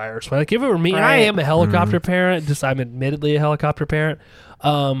freaking tire swing? Like, if it were me, and I Right. am a helicopter parent, just I'm admittedly a helicopter parent.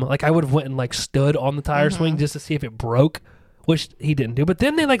 Like I would have went and like stood on the tire swing just to see if it broke, which he didn't do. But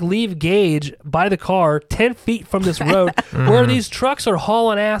then they like leave Gage by the car 10 feet from this road where these trucks are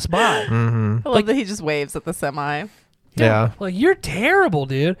hauling ass by. I love that he just waves at the semi. Yeah. Like, you're terrible,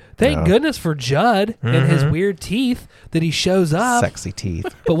 dude. Thank Yeah. goodness for Judd and his weird teeth that he shows up. Sexy teeth.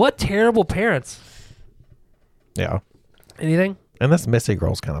 But what terrible parents. Yeah. Anything? And this Missy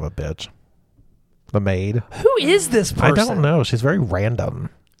girl's kind of a bitch. The maid. Who is this person? I don't know. She's very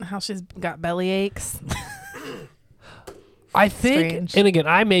random. How she's got belly aches. I think, Strange. and again,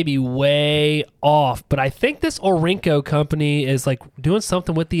 I may be way off, but I think this Orenco company is like doing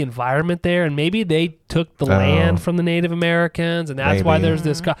something with the environment there, and maybe they took the land from the Native Americans, and that's why Maybe. there's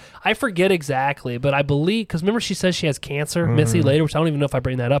this guy. I forget exactly, but I believe, because remember she says she has cancer, Missy, later, which I don't even know if I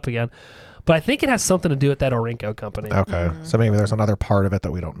bring that up again, but I think it has something to do with that Orenco company. Okay. So maybe there's another part of it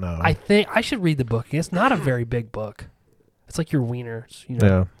that we don't know. I think I should read the book. It's not a very big book. It's like your wiener,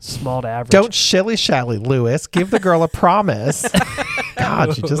 Yeah. small to average. Don't shilly-shally, Lewis. Give the girl a promise.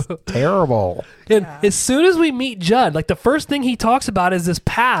 God, she's just terrible. And as soon as we meet Judd, like the first thing he talks about is this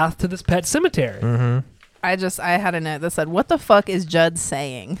path to this pet cemetery. I had a note that said, "What the fuck is Judd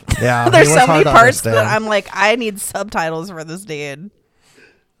saying?" Yeah, There's he was so many hard to parts that understand. I'm like, I need subtitles for this dude.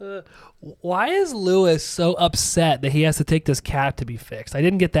 Why is Lewis so upset that he has to take this cat to be fixed? I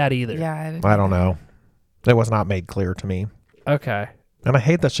didn't get that either. Yeah, I don't know. It was not made clear to me. Okay. And I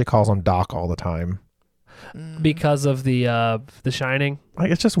hate that she calls him Doc all the time. Because of the Shining.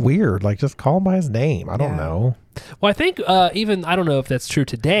 Like, it's just weird. Like, just call him by his name. I don't Yeah. know. Well, I think even I don't know if that's true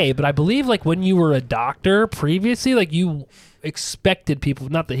today, but I believe like when you were a doctor previously, like you expected people,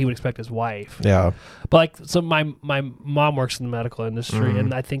 not that he would expect his wife, Yeah. but like so my mom works in the medical industry, Mm-hmm.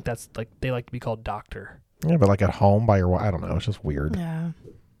 and I think that's like they like to be called doctor. Yeah, but like at home by your wife, I don't know. It's just weird. Yeah.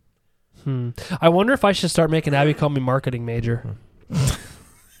 I wonder if I should start making Abby call me marketing major. What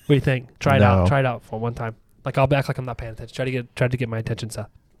do you think? Try it out. No. Try it out for one time. Like I'll act like I'm not paying attention. Try to get my attention, Seth.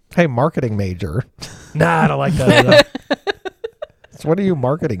 Hey, marketing major. Nah, I don't like that. So what are you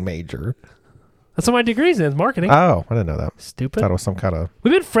marketing major? That's what my degree's in, is marketing. Oh, I didn't know that. Stupid. Thought it was some kind of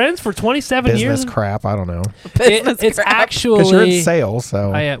We've been friends for 27 business years. crap. I don't know. It's crap. actually Because you're in sales,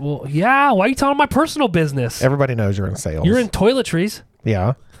 so well, yeah. Why are you telling my personal business? everybody knows you're in sales. You're in toiletries.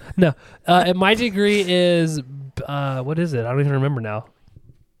 Yeah. No, and my degree is what is it? I don't even remember now.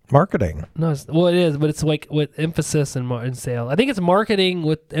 Marketing. No, it is, but it's like with emphasis in sales. I think it's marketing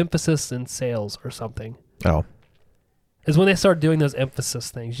with emphasis in sales or something. Oh. Is when they start doing those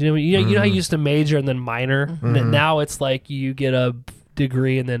emphasis things. You know how you used to major and then minor. Now it's like you get a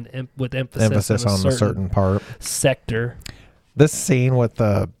degree and then with emphasis On a certain part. sector. This scene with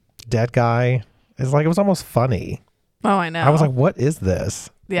the dead guy is like, it was almost funny. Oh, I know. I was like, what is this?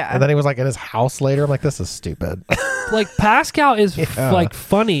 yeah. And then he was like in his house later. I'm like, this is stupid. Like Pascal is Yeah. like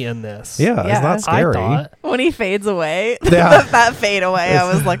funny in this. Yeah, Yeah. it's not scary. I thought. when he fades away, Yeah. that fade away,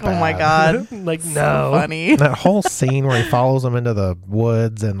 I was like, oh my bad. god, Like so no. funny. That whole scene where he follows him into the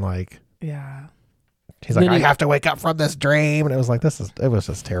woods and like Yeah. he's like, Then I he- have to wake up from this dream, and it was like it was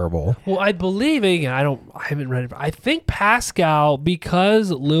just terrible. Well, I believe again. I haven't read it. But I think Pascal, because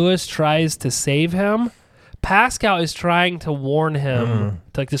Lewis tries to save him, Pascal is trying to warn him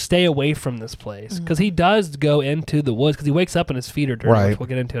to stay away from this place because he does go into the woods because he wakes up and his feet are dirty. Right. Which we'll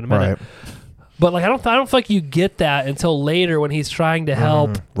get into in a minute. Right. But like I don't feel like you get that until later when he's trying to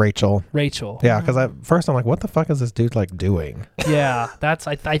help Rachel. Rachel. Yeah, because at first I'm like, what the fuck is this dude like doing? Yeah, that's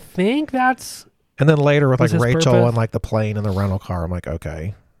I think that's And then later with Was like his Rachel purpose? and like the plane and the rental car, I'm like,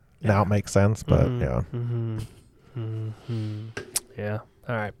 okay, now it makes sense. But yeah, yeah.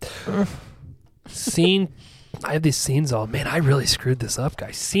 All right. Scene. I have these scenes all. Man, I really screwed this up,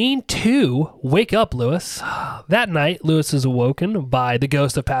 guys. Scene 2. Wake up, Lewis. That night, Lewis is awoken by the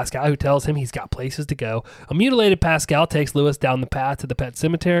ghost of Pascal, who tells him he's got places to go. A mutilated Pascal takes Lewis down the path to the pet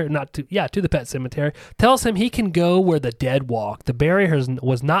cemetery. To the pet cemetery. Tells him he can go where the dead walk. The barrier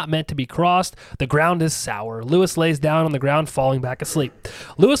was not meant to be crossed. The ground is sour. Lewis lays down on the ground, falling back asleep.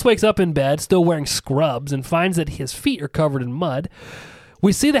 Lewis wakes up in bed, still wearing scrubs, and finds that his feet are covered in mud.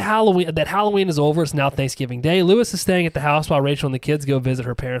 We see that Halloween is over. It's now Thanksgiving Day. Lewis is staying at the house while Rachel and the kids go visit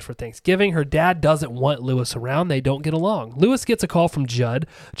her parents for Thanksgiving. Her dad doesn't want Lewis around. They don't get along. Lewis gets a call from Judd.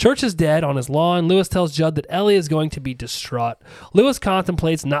 Church is dead on his lawn. Lewis tells Judd that Ellie is going to be distraught. Lewis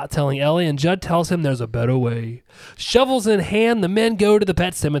contemplates not telling Ellie, and Judd tells him there's a better way. Shovels in hand, the men go to the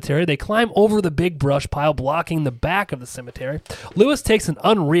pet cemetery. They climb over the big brush pile blocking the back of the cemetery. Lewis takes an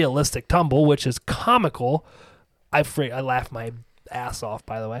unrealistic tumble, which is comical. I laugh my ass off,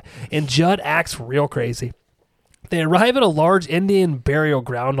 by the way. And Judd acts real crazy. They arrive at a large Indian burial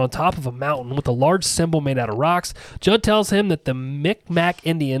ground on top of a mountain with a large symbol made out of rocks. Judd tells him that the Micmac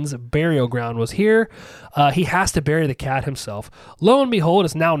Indians' burial ground was here. He has to bury the cat himself. Lo and behold,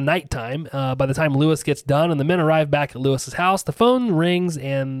 it's now nighttime by the time Lewis gets done, and the men arrive back at Lewis's house. The phone rings,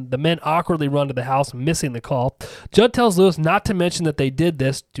 and the men awkwardly run to the house, missing the call. Judd tells Lewis not to mention that they did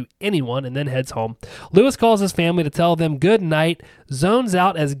this to anyone, and then heads home. Lewis calls his family to tell them good night, zones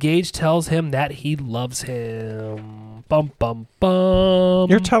out as Gage tells him that he loves him. Bum, bum, bum.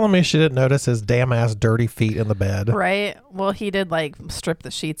 you're telling me she didn't notice his damn ass dirty feet in the bed, Right. Well, he did like strip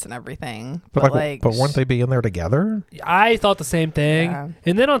the sheets and everything, but wouldn't they be in there together? I thought the same thing. Yeah.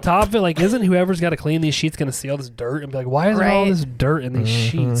 And then on top of it, like, isn't whoever's got to clean these sheets going to see all this dirt and be like, why is there all Right. this dirt in these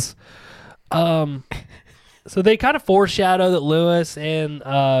sheets? So they kind of foreshadow that Lewis and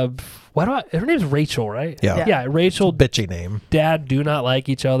her name's Rachel, right? Yeah. Yeah, Rachel, Bitchy name. dad do not like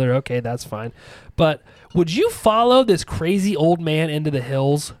each other. Okay, that's fine. But would you follow this crazy old man into the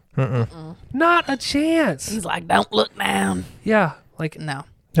hills? Not a chance. he's like, "Don't look down." Yeah, like No.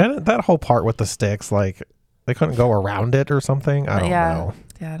 That whole part with the sticks, like they couldn't go around it or something. I don't yeah. know.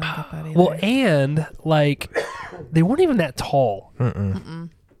 Yeah, I don't get that either. well, and like they weren't even that tall.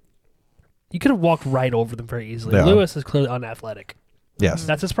 You could have walked right over them very easily. Yeah. Lewis is clearly unathletic. Yes.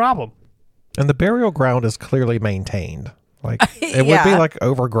 That's his problem. And the burial ground is clearly maintained. Like, it would be Yeah. like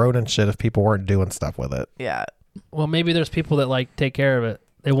overgrown and shit if people weren't doing stuff with it. Yeah. Well, maybe there's people that like take care of it.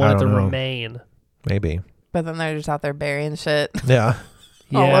 They want it to don't know. remain. Maybe. But then they're just out there burying shit Yeah.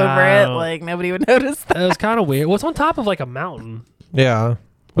 all Yeah. over it. Like nobody would notice that. It was kind of weird. Well, it's on top of like a mountain. Yeah.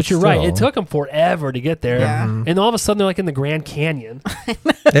 Which But you're right. It still. took them forever to get there. Yeah. And all of a sudden they're like in the Grand Canyon.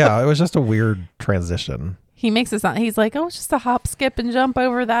 Yeah, it was just a weird transition. He makes it sound. He's like, oh, it's just a hop, skip, and jump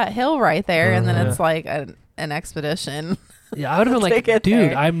over that hill right there, and then it's like an expedition. Yeah, I would have been like, Take it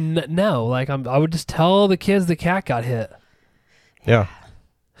dude, there. I would just tell the kids the cat got hit. Yeah.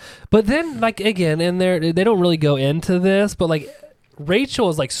 But then, like, again, and they don't really go into this, but like, Rachel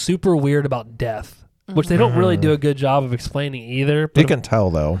is like super weird about death, which they don't really do a good job of explaining either. But You can tell,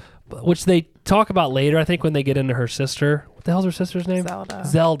 though. which they talk about later, I think, when they get into her sister. What the hell's her sister's name? Zelda.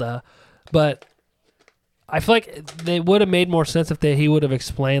 Zelda. But I feel like they would have made more sense if he would have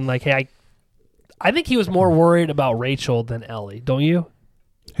explained, like, hey, I think he was more worried about Rachel than Ellie. Don't you?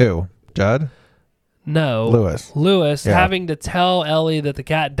 Who? Judd? No. Lewis. Yeah. Having to tell Ellie that the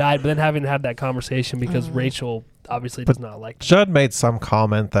cat died, but then having to have that conversation because Rachel obviously does not like Judd made some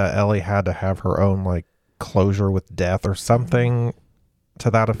comment that Ellie had to have her own, like, closure with death or something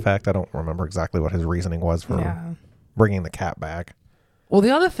to that effect. I don't remember exactly what his reasoning was for Yeah. bringing the cat back. Well, the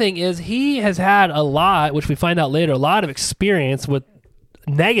other thing is he has had a lot, which we find out later, a lot of experience with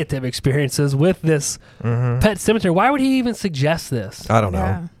negative experiences with this pet cemetery. Why would he even suggest this? I don't know.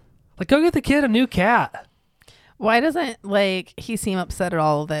 Yeah. Like, go get the kid a new cat. Why doesn't like he seem upset at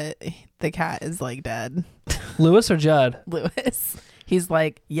all that the cat is like dead? Lewis or Judd? Lewis. He's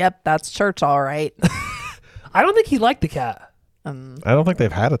like, yep, that's church, all right. I don't think he liked the cat. I don't think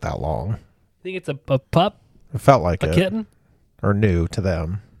they've had it that long. I think it's a pup, It felt like a it. kitten. Or new to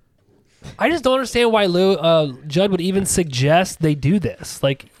them. I just don't understand why Judd would even suggest they do this.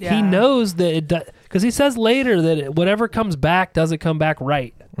 Like, he Yeah. knows that it does, because he says later that whatever comes back doesn't come back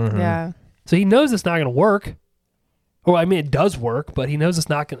right. Yeah. So he knows it's not going to work. Or, I mean, it does work, but he knows it's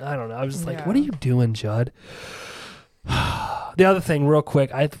not going to, I don't know. I was just like, Yeah. what are you doing, Judd? The other thing, real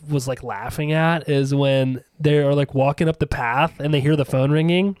quick, I was like laughing at is when they're like walking up the path and they hear the phone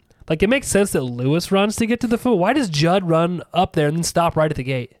ringing. Like, it makes sense that Lewis runs to get to the phone. Why does Judd run up there and then stop right at the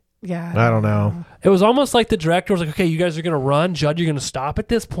gate? Yeah. I don't know. It was almost like the director was like, okay, you guys are going to run. Judd, you're going to stop at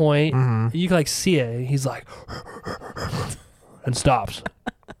this point. Mm-hmm. You can like see it. He's like, and stops.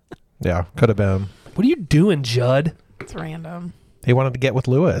 Yeah, could have been. What are you doing, Judd? It's random. He wanted to get with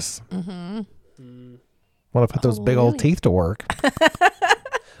Lewis. Want to put those big old teeth to work.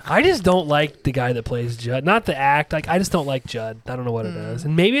 I just don't like the guy that plays Judd. Not the act. Like, I just don't like Judd. I don't know what it is.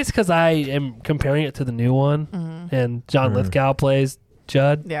 And maybe it's because I am comparing it to the new one. And John Lithgow plays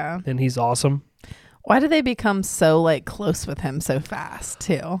Judd. Yeah. And he's awesome. Why do they become so like close with him so fast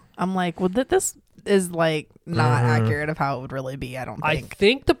too? I'm like, well, this is like not accurate of how it would really be. I don't I think.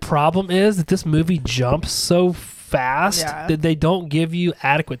 think the problem is that this movie jumps so fast Yeah. that they don't give you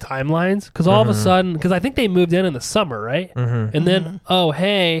adequate timelines. Because all of a sudden, because I think they moved in the summer, right? And then, oh,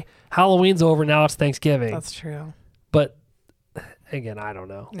 hey, Halloween's over. Now it's Thanksgiving. That's true. But again, I don't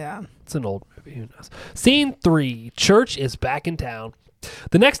know. Yeah. It's an old movie. Who knows? Scene 3. Church is back in town.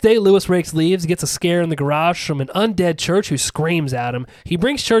 The next day, Lewis rakes leaves, gets a scare in the garage from an undead Church who screams at him. He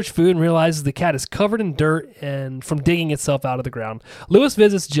brings Church food and realizes the cat is covered in dirt and from digging itself out of the ground. Lewis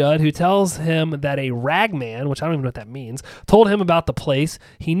visits Judd, who tells him that a ragman, which I don't even know what that means, told him about the place.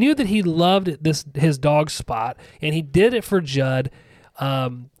 He knew that he loved his dog Spot, and he did it for Judd.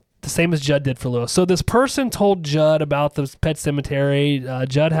 The same as Judd did for Lewis. So this person told Judd about the pet cemetery.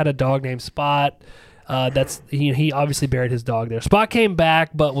 Judd had a dog named Spot. He obviously buried his dog there. Spot came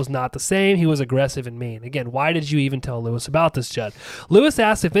back, but was not the same. He was aggressive and mean. Again, why did you even tell Lewis about this, Judd? Lewis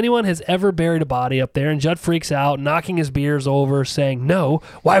asks if anyone has ever buried a body up there, and Judd freaks out, knocking his beers over, saying, no,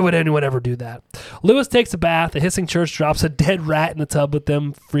 why would anyone ever do that? Lewis takes a bath. The hissing Church drops a dead rat in the tub with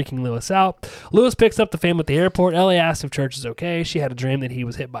them, freaking Lewis out. Lewis picks up the family at the airport. Ellie asks if Church is okay. She had a dream that he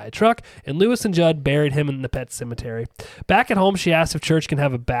was hit by a truck, and Lewis and Judd buried him in the pet cemetery. Back at home, she asks if Church can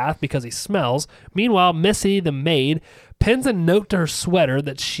have a bath because he smells. Meanwhile, Missy, the maid, pins a note to her sweater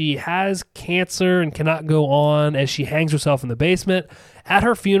that she has cancer and cannot go on as she hangs herself in the basement. At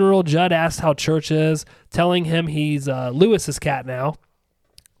her funeral, Judd asks how Church is, telling him he's Lewis's cat now.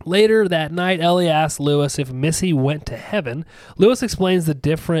 Later that night, Ellie asks Lewis if Missy went to heaven. Lewis explains the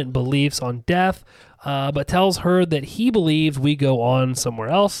different beliefs on death, but tells her that he believes we go on somewhere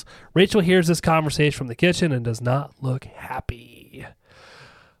else. Rachel hears this conversation from the kitchen and does not look happy.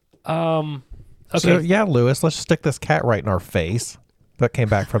 Okay. So, yeah, Lewis, let's stick this cat right in our face. that came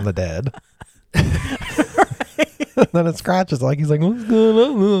back from the dead. Then it scratches like he's like, what's going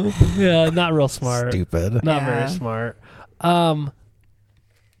on? Yeah, not real smart. Stupid. Not Yeah. very smart.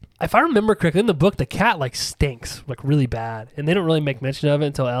 If I remember correctly, in the book, the cat like stinks like really bad, and they don't really make mention of it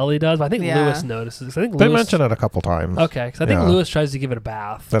until Ellie does. But I think Yeah. Lewis notices. I think They Lewis, mention it a couple times. Okay, because I think Yeah. Lewis tries to give it a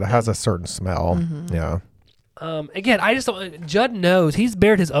bath. That it has a certain smell. Mm-hmm. Yeah. Again, I just don't. Judd knows he's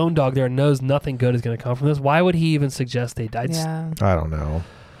buried his own dog there and knows nothing good is going to come from this. Why would he even suggest they die? Yeah. I don't know.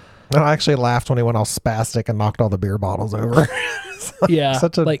 And I actually laughed when he went all spastic and knocked all the beer bottles over. Yeah,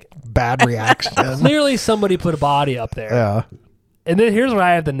 Such a like bad reaction. clearly somebody put a body up there. Yeah. And then here's what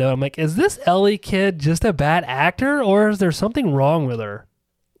I have to know. I'm like, is this Ellie kid just a bad actor, or is there something wrong with her?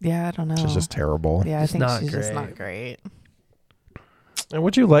 Yeah, I don't know. She's just terrible. yeah, I It's think not she's just great. not great. And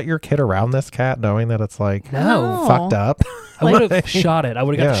would you let your kid around this cat knowing that it's like No. fucked up? I would have shot it. I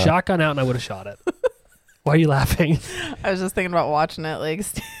would have got the Yeah. shotgun out and I would have shot it. Why are you laughing? I was just thinking about watching it. Like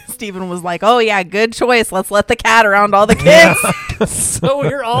Steven was like, "Oh yeah, good choice. Let's let the cat around all the kids." So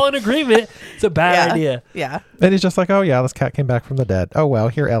we're all in agreement. It's a bad Yeah. idea. Yeah, And he's just like, oh yeah, this cat came back from the dead. Oh well,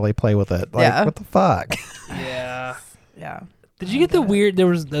 here Ellie, play with it. Like, Yeah. what the fuck? Yeah. yeah. Did you get the weird? There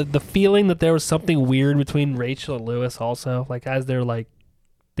was the feeling that there was something weird between Rachel and Lewis. Also, like as they're like,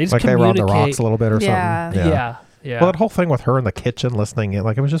 they just Like they were on the communicate. rocks a little bit or Yeah. something. Yeah. Well, that whole thing with her in the kitchen listening in,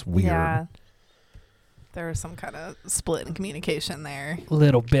 like it was just weird. Yeah. There was some kind of split in communication there.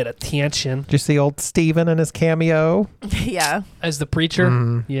 Little bit of tension. Did you see old Steven and his cameo? Yeah, As the preacher,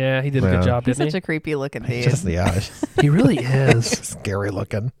 Mhm. yeah, he did a Yeah. good job, he's didn't such a creepy looking dude. Just, yeah, it's he? He really is. scary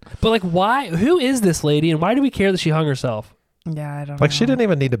looking. But like, why? Who is this lady, and why do we care that she hung herself? Yeah, I don't Like know. she didn't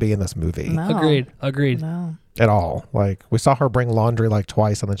even need to be in this movie No. Agreed. No. at all. Like we saw her bring laundry like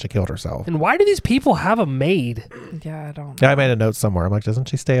twice and then she killed herself. And why do these people have a maid? Yeah, I don't. Yeah, I made a note somewhere. I'm like, doesn't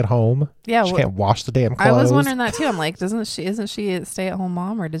she stay at home? Yeah, She wh- can't wash the damn clothes. I was wondering that too. I'm like, isn't she a stay-at-home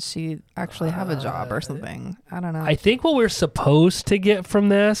mom, or did she actually have a job or something? I don't know. I think what we're supposed to get from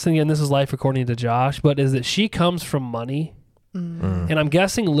this, and again, this is life according to Josh, but is that she comes from money. And I'm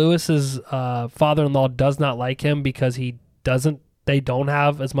guessing Lewis's father-in-law does not like him because they don't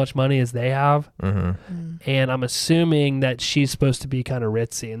have as much money as they have. And I'm assuming that she's supposed to be kind of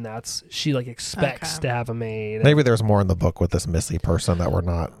ritzy, and she like expects Okay. to have a maid. Maybe there's more in the book with this Missy person that we're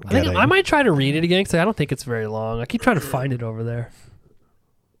not I think getting. I might try to read it again because I don't think it's very long. I keep trying to find it over there.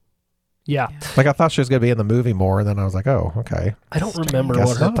 Yeah. Like I thought she was going to be in the movie more, and then I was like, oh, okay. I don't remember Guess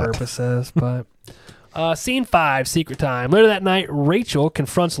what her not. purpose is, but scene 5, secret time. Later that night, Rachel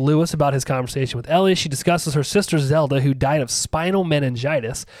confronts Lewis about his conversation with Ellie. She discusses her sister Zelda, who died of spinal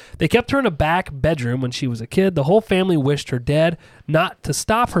meningitis. They kept her in a back bedroom when she was a kid. The whole family wished her dead, not to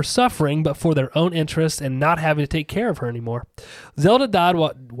stop her suffering, but for their own interest and not having to take care of her anymore. Zelda died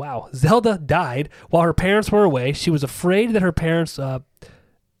while her parents were away. She was afraid that her parents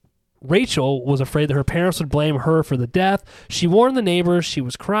Rachel was afraid that her parents would blame her for the death. She warned the neighbors she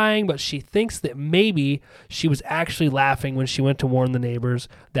was crying, but she thinks that maybe she was actually laughing when she went to warn the neighbors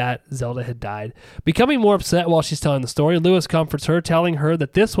that Zelda had died. Becoming more upset while she's telling the story, Lewis comforts her, telling her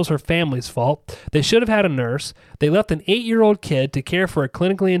that this was her family's fault. They should have had a nurse. They left an 8-year-old kid to care for a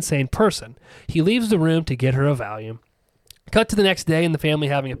clinically insane person. He leaves the room to get her a Valium. Cut to the next day and the family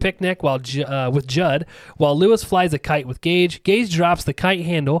having a picnic with Judd while Lewis flies a kite with Gage. Gage drops the kite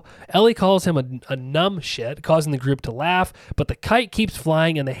handle. Ellie calls him a numb shit, causing the group to laugh, but the kite keeps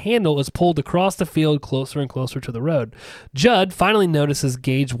flying and the handle is pulled across the field closer and closer to the road. Judd finally notices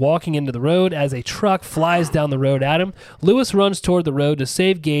Gage walking into the road as a truck flies down the road at him. Lewis runs toward the road to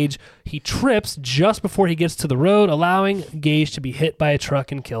save Gage. He trips just before he gets to the road, allowing Gage to be hit by a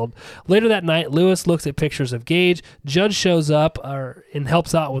truck and killed. Later that night, Lewis looks at pictures of Gage. Judd shows up and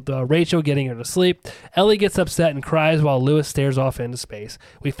helps out with Rachel getting her to sleep. Ellie gets upset and cries while Lewis stares off into space.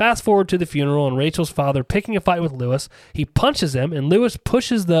 We fast forward to the funeral and Rachel's father picking a fight with Lewis. He punches him and Lewis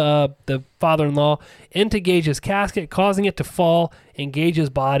pushes the father-in-law into Gage's casket, causing it to fall and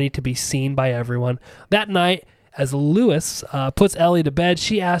Gage's body to be seen by everyone. That night, as Lewis puts Ellie to bed,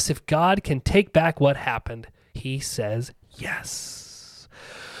 she asks if God can take back what happened. He says yes.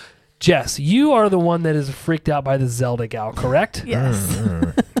 Jess, you are the one that is freaked out by the Zelda gal, correct? yes.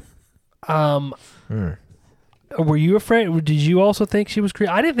 Were you afraid? Did you also think she was creepy?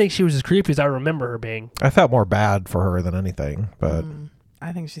 I didn't think she was as creepy as I remember her being. I felt more bad for her than anything, but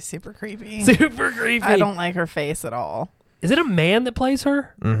I think she's super creepy. Super creepy. I don't like her face at all. Is it a man that plays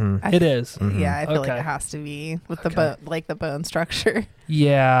her? I It is. Yeah, I feel like Okay. it has to be with the bone structure.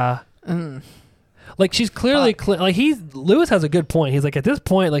 Yeah. Like she's clearly Lewis has a good point. He's like, at this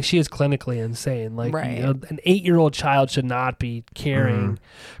point, like she is clinically insane. Like Right. you know, an 8-year-old child should not be caring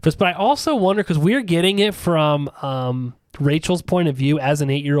for this. But I also wonder because we're getting it from Rachel's point of view as an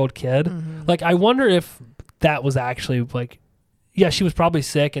 8-year-old kid. Mm-hmm. Like, I wonder if that was actually like, yeah, she was probably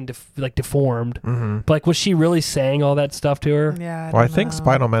sick and deformed. Mm-hmm. But like, was she really saying all that stuff to her? Yeah. Well, I don't think know.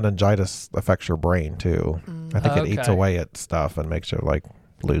 spinal meningitis affects your brain too. I think it eats Okay. away at stuff and makes you like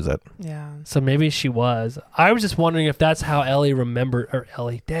lose it. Yeah. So maybe she was. I was just wondering if that's how Ellie remembered, or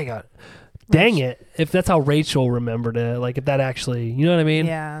Ellie, dang it, if that's how Rachel remembered it. Like, if that actually, you know what I mean?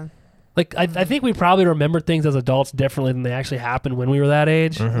 Yeah. Like, I think we probably remember things as adults differently than they actually happened when we were that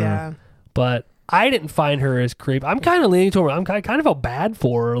age. Mhm. Yeah. But I didn't find her as creep. I'm kind of leaning toward. I kind of felt bad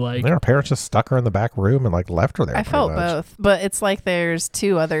for her. Like, Her parents just stuck her in the back room and like left her there. I pretty felt much. both, but it's like there's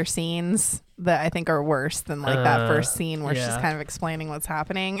 2 other scenes that I think are worse than like that first scene where she's yeah. kind of explaining what's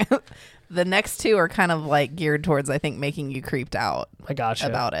happening. The next 2 are kind of like geared towards, I think, making you creeped out I gotcha.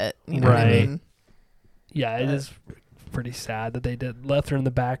 about it. You know what I Right. mean? Yeah, it is pretty sad that they left her in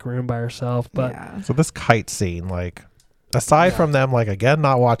the back room by herself. But yeah. So this kite scene, like, aside from them, like again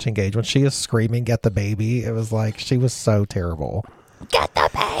not watching Gage, when she is screaming, "Get the baby!" It was like she was so terrible. Get the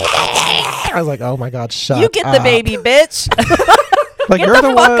baby. I was like, "Oh my god, shut You get the up." baby, bitch. Like Get you're the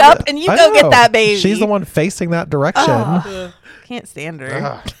the fuck one, up and you I go get know. that baby. She's the one facing that direction. Oh, can't stand her.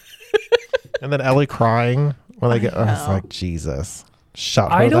 Ugh. And then Ellie crying when they get. I was know. like, Jesus,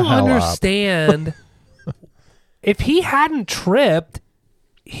 shut her I the don't hell up. understand. If he hadn't tripped,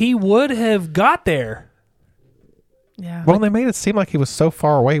 he would have got there. Yeah. Well, they made it seem like he was so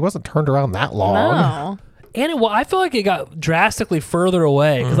far away. He wasn't turned around that long. No. And I feel like it got drastically further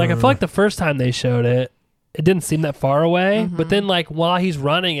away because, like, I feel like the first time they showed it, it didn't seem that far away. But then, like, while he's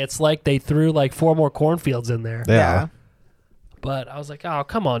running, it's like they threw like 4 more cornfields in there. Yeah. But I was like, oh,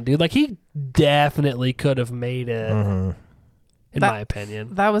 come on, dude! Like, he definitely could have made it, in That- my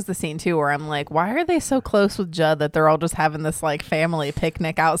opinion. That was the scene too where I'm like, why are they so close with Judd that they're all just having this like family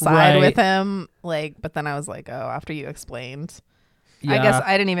picnic outside Right. with him? Like, but then I was like, oh, after you explained, I Yeah. guess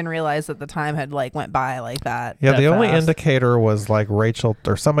I didn't even realize that the time had like went by like that. Yeah, that the only fast. indicator was like Rachel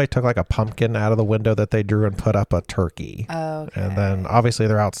or somebody took like a pumpkin out of the window that they drew and put up a turkey. Okay. And then obviously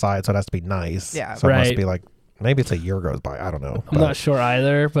they're outside, so it has to be nice. Yeah. So it must Right. be like, maybe it's a year goes by. I don't know. I'm not sure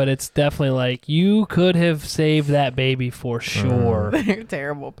either, but it's definitely like you could have saved that baby for sure. They're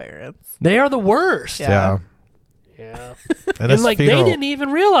terrible parents. They are the worst. Yeah. Yeah. And, And this like funeral, they didn't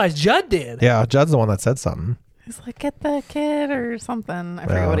even realize Judd did. Yeah, Judd's the one that said something. He's like, get the kid or something. I Yeah.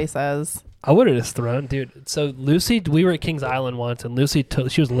 forget what he says. I would have just thrown, dude. So Lucy, we were at Kings Island once, and Lucy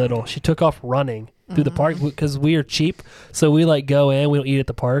she was little. She took off running through the park because we are cheap. So we like go in. We don't eat at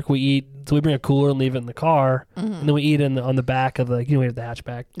the park. We eat. So we bring a cooler and leave it in the car, and then we eat on the back of the we have the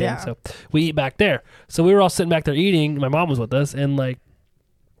hatchback thing. Yeah. So we eat back there. So we were all sitting back there eating. My mom was with us, and like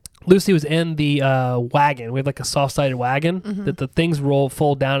Lucy was in the wagon. We have like a soft-sided wagon that the things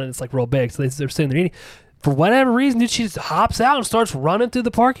fold down, and it's like real big. So they're sitting there eating. For whatever reason, dude, she just hops out and starts running through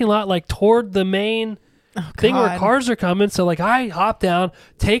the parking lot, like toward the main thing where God. cars are coming. So like I hop down,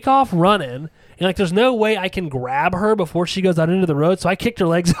 take off running, and like there's no way I can grab her before she goes out into the road. So I kicked her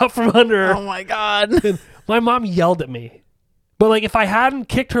legs out from under her. Oh my God. My mom yelled at me. But like if I hadn't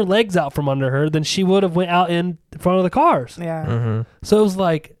kicked her legs out from under her, then she would have went out in front of the cars. Yeah. So it was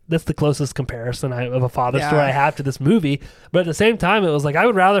like that's the closest comparison of a father Yeah. story I have to this movie. But at the same time, it was like I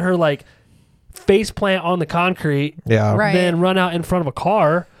would rather her like face plant on the concrete Yeah. Right. than run out in front of a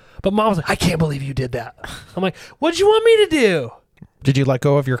car. But mom was like, I can't believe you did that. I'm like, what'd you want me to do? Did you let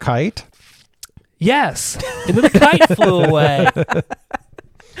go of your kite? Yes. And then the kite flew away.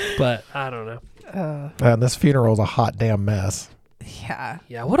 But I don't know. And this funeral's a hot damn mess. Yeah.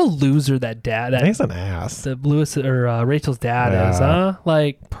 Yeah, what a loser that dad, that He's an ass. the Lewis or Rachel's dad is, Yeah. huh?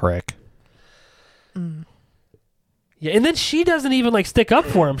 Like, Prick. yeah, and then she doesn't even like stick up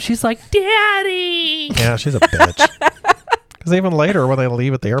for him. She's like, Daddy. Yeah, she's a bitch. Because even later, when they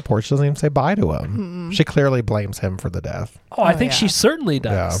leave at the airport, she doesn't even say bye to him. She clearly blames him for the death. Oh, I Oh, think yeah. she certainly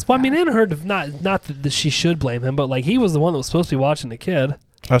does. Yeah. Well, I mean, in her, not that she should blame him, but like he was the one that was supposed to be watching the kid.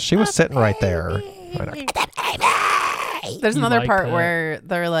 She was sitting right there. There's You another like part that. where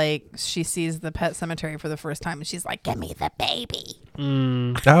they're like, she sees the pet cemetery for the first time and she's like, give me the baby.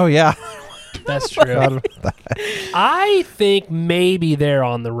 Oh, yeah. That's true. I think maybe they're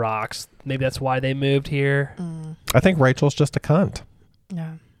on the rocks. Maybe that's why they moved here. I think Rachel's just a cunt.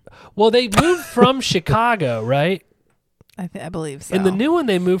 Yeah. Well, they moved from Chicago, right? I believe so. In the new one,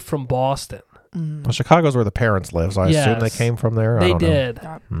 they moved from Boston. Well, Chicago's where the parents live, so I assume they Yes. came from there. I They don't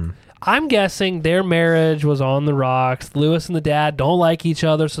know. did. I'm guessing their marriage was on the rocks. Lewis and the dad don't like each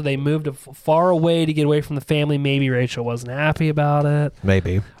other, so they moved far away to get away from the family. Maybe Rachel wasn't happy about it.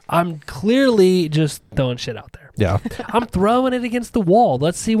 Maybe. I'm clearly just throwing shit out there. Yeah. I'm throwing it against the wall.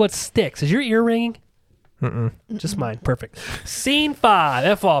 Let's see what sticks. Is your ear ringing? Just mine. Perfect. Scene 5.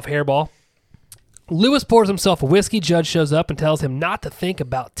 F off, hairball. Lewis pours himself a whiskey. Judd shows up and tells him not to think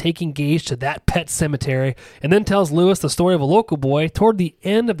about taking Gage to that pet cemetery, and then tells Lewis the story of a local boy toward the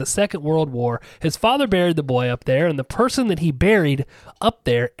end of the Second World War. His father buried the boy up there, and the person that he buried up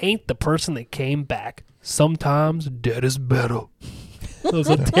there ain't the person that came back. Sometimes dead is better. That was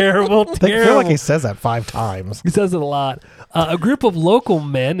a terrible, I feel terrible. like he says that 5 times. He says it a lot. A group of local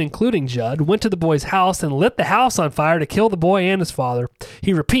men, including Judd, went to the boy's house and lit the house on fire to kill the boy and his father.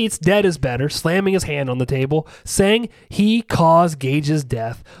 He repeats, dead is better, slamming his hand on the table, saying he caused Gage's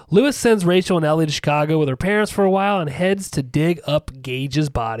death. Lewis sends Rachel and Ellie to Chicago with her parents for a while and heads to dig up Gage's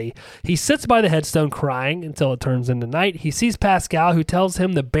body. He sits by the headstone crying until it turns into night. He sees Pascal, who tells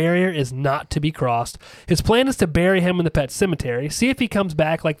him the barrier is not to be crossed. His plan is to bury him in the pet cemetery, see if he comes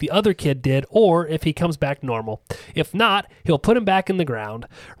back like the other kid did, or if he comes back normal. If not, he'll put him back in the ground.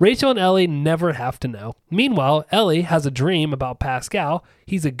 Rachel and Ellie never have to know. Meanwhile, Ellie has a dream about Pascal.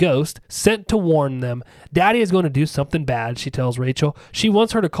 He's a ghost sent to warn them. Daddy is going to do something bad, she tells Rachel. She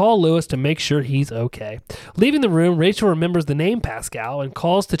wants her to call Lewis to make sure he's okay. Leaving the room, Rachel remembers the name Pascal and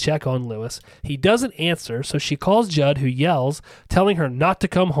calls to check on Lewis. He doesn't answer, so she calls Judd, who yells, telling her not to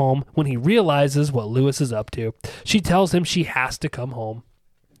come home when he realizes what Lewis is up to. She tells him she has to come home.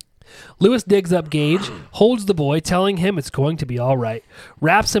 Lewis digs up Gage, holds the boy, telling him it's going to be all right.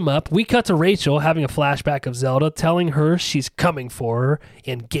 Wraps him up. We cut to Rachel having a flashback of Zelda, telling her she's coming for her,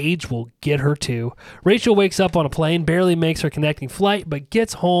 and Gage will get her too. Rachel wakes up on a plane, barely makes her connecting flight, but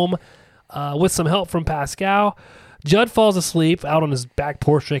gets home with some help from Pascal. Judd falls asleep out on his back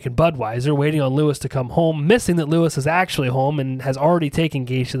porch drinking Budweiser, waiting on Lewis to come home, missing that Lewis is actually home and has already taken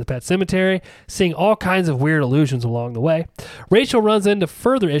Gage to the pet cemetery, seeing all kinds of weird illusions along the way. Rachel runs into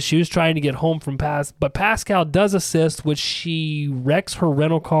further issues trying to get home from but Pascal does assist, which she wrecks her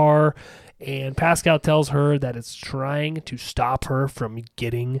rental car, and Pascal tells her that it's trying to stop her from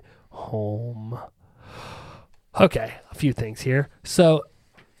getting home. Okay, a few things here. So,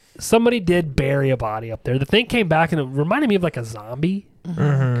 somebody did bury a body up there. The thing came back and it reminded me of like a zombie,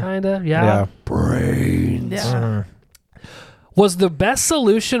 kind of. Yeah. Brains. Yeah. Was the best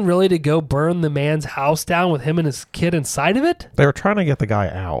solution really to go burn the man's house down with him and his kid inside of it? They were trying to get the guy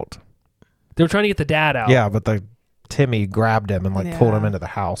out. They were trying to get the dad out. Yeah, but Timmy grabbed him and pulled him Yeah. into the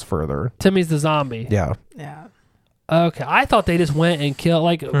house further. Timmy's the zombie. Yeah. Yeah. Okay. I thought they just went and killed,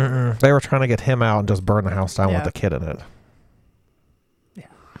 like, They were trying to get him out and just burn the house down Yeah. with the kid in it. Yeah.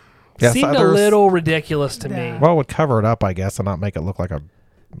 Yes, seemed a there's- little ridiculous to me. Yeah. Well, it would cover it up, I guess, and not make it look like a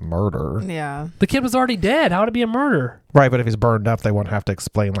murder. Yeah. The kid was already dead. How would it be a murder? Right, but if he's burned up, they won't have to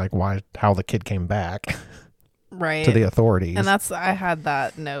explain like how the kid came back Right. to the authorities. And I had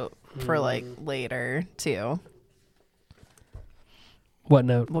that note for like later too. What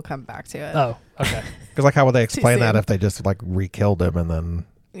note? We'll come back to it. Oh, okay. Because like, how would they explain that soon. if they just like re-killed him and then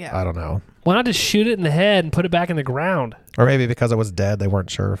Yeah. I don't know, Why not just shoot it in the head and put it back in the ground? or maybe because it was dead, they weren't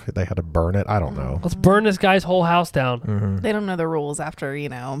sure if they had to burn it. I don't know. Let's burn this guy's whole house down. Mm-hmm. They don't know the rules after,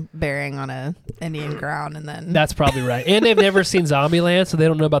 burying on a Indian ground and then That's probably right. And they've never seen Zombieland, so they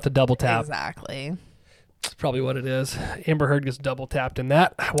don't know about the double tap. Exactly. That's probably what it is. Amber Heard gets double tapped in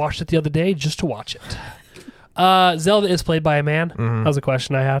that. I watched it the other day just to watch it. Zelda is played by a man. That was a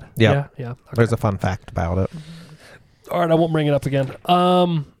question I had. Yeah. Yeah. There's a fun fact about it. All right, I won't bring it up again.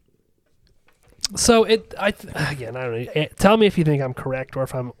 So I don't know. Tell me if you think I'm correct or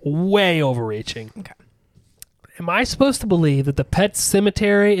if I'm way overreaching. Okay. Am I supposed to believe that the pet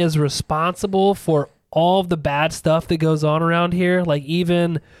cemetery is responsible for all of the bad stuff that goes on around here? Like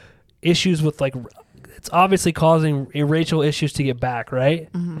even issues with like, it's obviously causing Rachel issues to get back,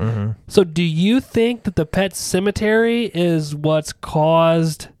 right? Mm-hmm. So do you think that the pet cemetery is what's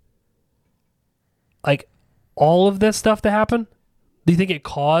caused like all of this stuff to happen? Do you think it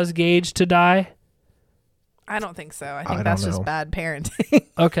caused Gage to die? I don't think so. I I think don't that's know. just bad parenting.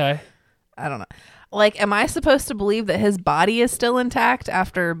 Okay. I don't know. Like, am I supposed to believe that his body is still intact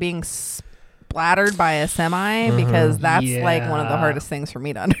after being splattered by a semi? Because that's like one of the Yeah. hardest things for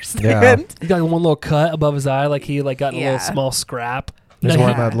me to understand. He got one little cut above his eye, like he like got in a Yeah. little small scrap. He's No,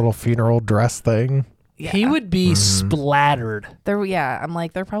 wearing Yeah. that little funeral dress thing. He would be splattered. I'm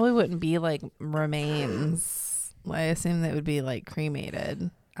like, there probably wouldn't be like remains. I assume that would be like cremated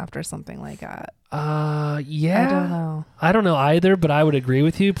after something like that. Yeah. I don't know. I don't know either, but I would agree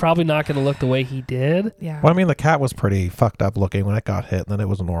with you. Probably not going to look the way he did. Yeah. Well, I mean, the cat was pretty fucked up looking when it got hit, and then it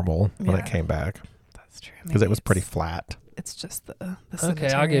was normal when Yeah. it came back That's true. because it was pretty flat. It's just the Okay, I'll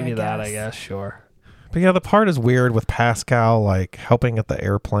cemetery, give you that, I guess. Sure. But yeah, the part is weird with Pascal, like helping at the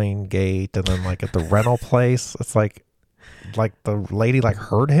airplane gate and then like at the rental place. It's like, like the lady like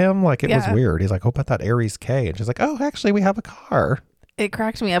heard him. Like it was Yeah. weird. He's like, "Oh, but that Aries K," and she's like, "Oh, actually, we have a car." It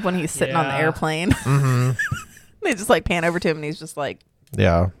cracked me up when he's sitting on the Yeah. airplane. Mm-hmm. They just like pan over to him and he's just like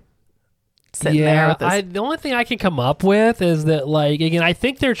Yeah. sitting there with his the only thing I can come up with is that, like, again, I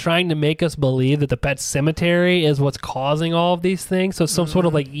think they're trying to make us believe that the pet cemetery is what's causing all of these things. So some sort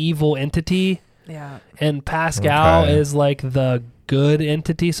of like evil entity, yeah. and Pascal Okay. is like the good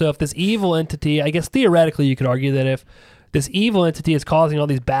entity. So if this evil entity, I guess theoretically you could argue that if this evil entity is causing all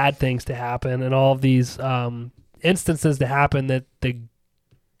these bad things to happen and all of these instances to happen, that the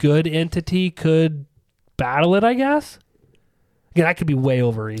good entity could battle it, I guess. Again, I could be way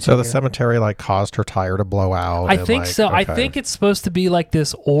overreaching. So the here. cemetery like caused her tire to blow out. I and, think like, so. I okay. think it's supposed to be like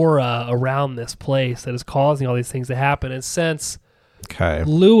this aura around this place that is causing all these things to happen. And since Okay.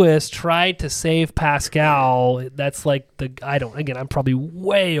 Lewis tried to save Pascal, that's like again, I'm probably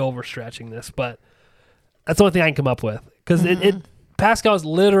way overstretching this, but that's the only thing I can come up with. Because Pascal is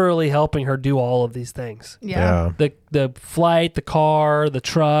literally helping her do all of these things. Yeah. The flight, the car, the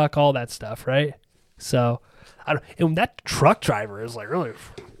truck, all that stuff, right? So, and that truck driver is like really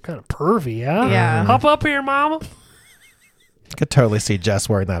kind of pervy, yeah? Yeah. Hop up here, mama. I could totally see Jess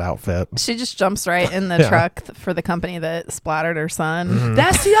wearing that outfit. She just jumps right in the Yeah. truck for the company that splattered her son.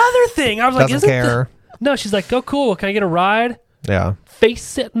 That's the other thing. I was like, Doesn't isn't care. No, she's like, oh, cool. Can I get a ride? Yeah. Face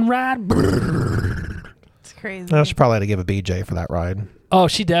sitting ride? It's crazy. No, she probably had to give a BJ for that ride. Oh,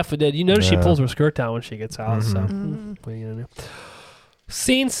 she definitely did. You notice she Yeah. pulls her skirt down when she gets out. So, what are you gonna do?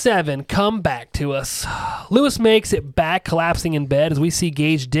 Scene 7, come back to us. Lewis makes it back, collapsing in bed as we see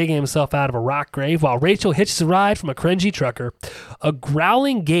Gage digging himself out of a rock grave while Rachel hitches a ride from a cringy trucker. A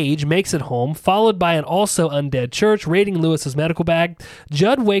growling Gage makes it home, followed by an also undead Church raiding Lewis's medical bag.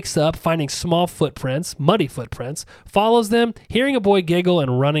 Judd wakes up, finding small footprints, muddy footprints, follows them, hearing a boy giggle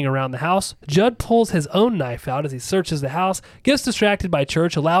and running around the house. Judd pulls his own knife out as he searches the house, gets distracted by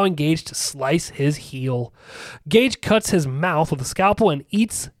Church, allowing Gage to slice his heel. Gage cuts his mouth with a scalpel and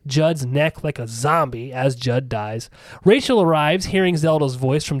eats Judd's neck like a zombie as Judd dies. Rachel arrives, hearing Zelda's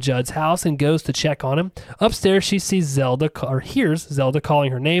voice from Judd's house, and goes to check on him. Upstairs, she sees hears Zelda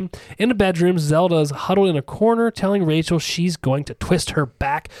calling her name. In the bedroom, Zelda is huddled in a corner, telling Rachel she's going to twist her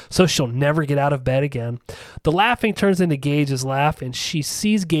back so she'll never get out of bed again. The laughing turns into Gage's laugh, and she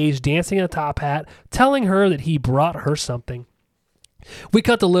sees Gage dancing in a top hat, telling her that he brought her something. We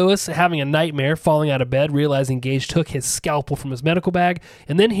cut to Lewis having a nightmare, falling out of bed, realizing Gage took his scalpel from his medical bag,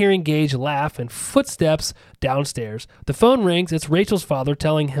 and then hearing Gage laugh and footsteps downstairs. The phone rings. It's Rachel's father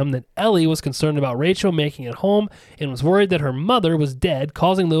telling him that Ellie was concerned about Rachel making it home and was worried that her mother was dead,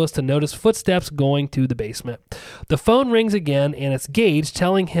 causing Lewis to notice footsteps going to the basement. The phone rings again, and it's Gage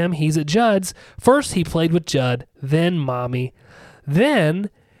telling him he's at Judd's. First, he played with Judd, then Mommy.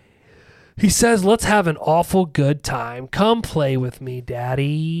 Then he says, let's have an awful good time. Come play with me,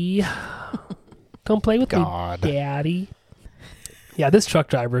 Daddy. Come play with God. me, Daddy. Yeah, this truck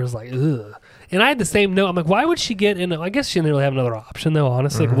driver is like, ugh. And I had the same note. I'm like, why would she get in? I guess she didn't really have another option, though,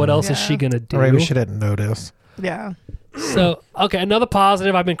 honestly. Like, what else is Yeah. she going to do? Or maybe she didn't notice. Yeah. So, okay, another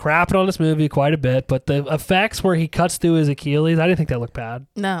positive. I've been crapping on this movie quite a bit, but the effects where he cuts through his Achilles, I didn't think that looked bad.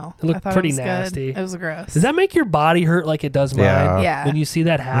 No. It looked I thought pretty it was good. nasty. It was gross. Does that make your body hurt like it does mine? Yeah. Yeah. When you see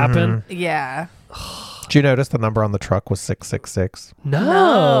that happen? Yeah. Did you notice the number on the truck was 666? No.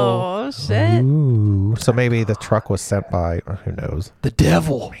 Oh, shit. Ooh. So maybe the truck was sent by, who knows? The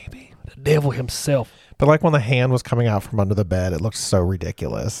devil. Maybe. The devil himself. But like when the hand was coming out from under the bed, it looked so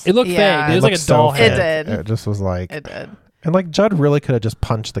ridiculous. It looked Yeah. fake. It was like a looked so doll It head. fake. did. It just was like, It did. and like Judd really could have just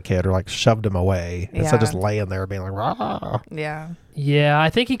punched the kid or like shoved him away instead of Yeah. just laying there being like, rah. Yeah. Yeah, I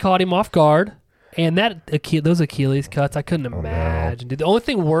think he caught him off guard. And those Achilles cuts, I couldn't no. imagine. Dude, the only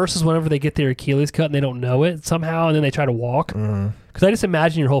thing worse is whenever they get their Achilles cut and they don't know it somehow, and then they try to walk. Because I just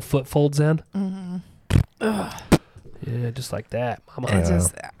imagine your whole foot folds in. Yeah, just like that, mama.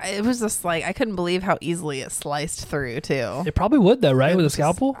 It was just like, I couldn't believe how easily it sliced through, too. It probably would, though, right? It With a was just-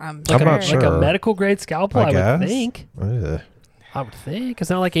 scalpel? I'm Like, not like a sure. medical grade scalpel, I would guess. think. Ugh. I would think. It's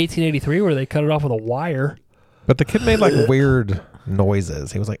not like 1883 where they cut it off with a wire. But the kid made like weird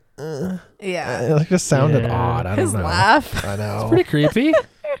noises. He was like, Yeah. it just sounded Yeah. odd. I don't His know. laugh. I know. Pretty creepy.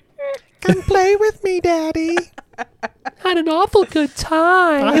 Come play with me, Daddy. Had an awful good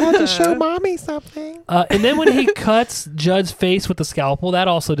time. I had to show Mommy something. And then when he cuts Judd's face with the scalpel, that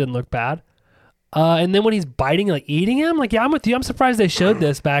also didn't look bad. And then when he's biting, like eating him, like, yeah, I'm with you. I'm surprised they showed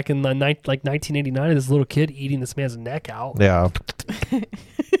this back in the 1989. This little kid eating this man's neck out. Yeah.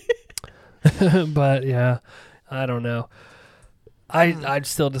 But yeah, I don't know. I'd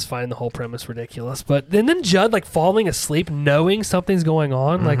still just find the whole premise ridiculous. But then Judd like falling asleep, knowing something's going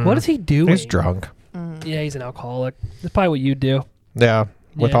on. Like, what is he doing? He's drunk. Yeah, he's an alcoholic. That's probably what you do. Yeah.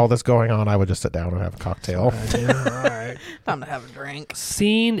 With Yeah. all this going on, I would just sit down and have a cocktail. All right. Time to have a drink.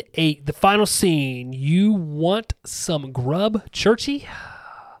 Scene 8, the final scene. You want some grub, Churchy?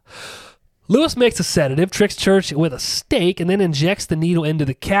 Lewis makes a sedative, tricks Church with a steak, and then injects the needle into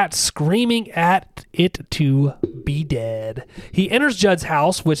the cat, screaming at it to be dead. He enters Judd's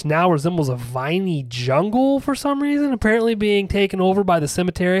house, which now resembles a viney jungle for some reason, apparently being taken over by the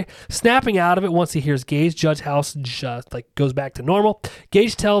cemetery. Snapping out of it once he hears Gage, Judd's house just goes back to normal.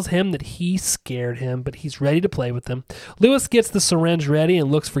 Gage tells him that he scared him, but he's ready to play with him. Lewis gets the syringe ready and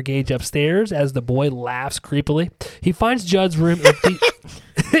looks for Gage upstairs as the boy laughs creepily. He finds Judd's room empty.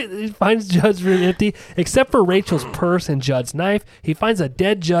 He finds Judd's room empty, except for Rachel's purse and Judd's knife. He finds a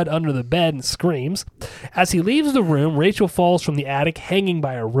dead Judd under the bed and screams. As he leaves the room, Rachel falls from the attic, hanging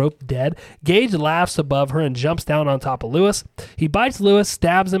by a rope dead. Gage laughs above her and jumps down on top of Lewis. He bites Lewis,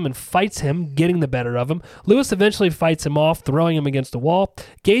 stabs him, and fights him, getting the better of him. Lewis eventually fights him off, throwing him against the wall.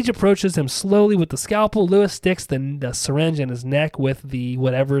 Gage approaches him slowly with the scalpel. Lewis sticks the syringe in his neck with the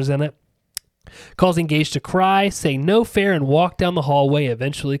whatever's in it, causing Gage to cry, say no fair, and walk down the hallway,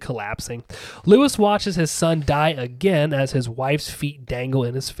 eventually collapsing. Lewis watches his son die again as his wife's feet dangle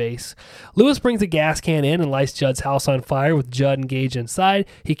in his face. Lewis brings a gas can in and lights Judd's house on fire with Judd and Gage inside.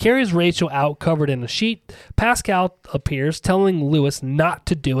 He carries Rachel out covered in a sheet. Pascal appears, telling Lewis not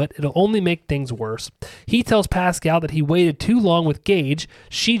to do it. It'll only make things worse. He tells Pascal that he waited too long with Gage.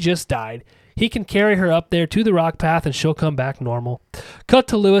 She just died. He can carry her up there to the rock path and she'll come back normal. Cut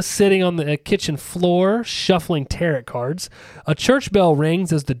to Lewis sitting on the kitchen floor, shuffling tarot cards. A church bell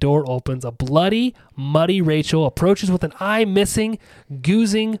rings as the door opens. A bloody, muddy Rachel approaches with an eye missing,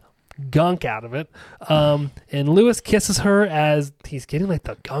 goozing gunk out of it. And Lewis kisses her as he's getting like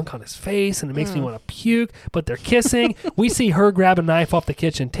the gunk on his face, and it makes me want to puke, but they're kissing. We see her grab a knife off the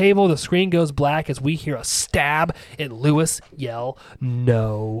kitchen table. The screen goes black as we hear a stab and Lewis yell,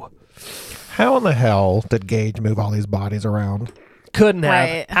 "No." How in the hell did Gage move all these bodies around? Couldn't have.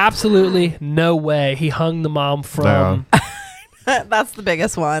 Right. Absolutely no way. He hung the mom from... That's the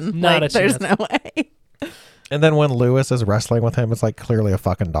biggest one. Not like, a there's chance. no way. And then when Lewis is wrestling with him, it's like clearly a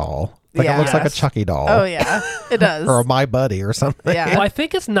fucking doll. Like Yeah. it looks like a Yes. Chucky doll. Oh yeah, it does. Or a My Buddy or something. Yeah. Well, I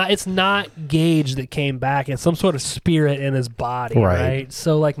think it's not Gage that came back. It's some sort of spirit in his body, Right. right?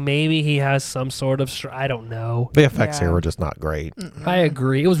 So like maybe he has some sort of I don't know. The effects Yeah. here were just not great. I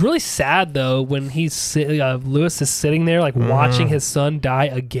agree. It was really sad though when Lewis is sitting there like watching his son die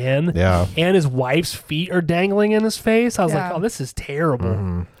again. Yeah. And his wife's feet are dangling in his face. I was Yeah. like, "Oh, this is terrible."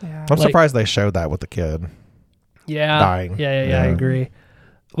 Mhm. Yeah. I'm Like- surprised they showed that with the kid. Yeah. Dying. Yeah, I Yeah. agree.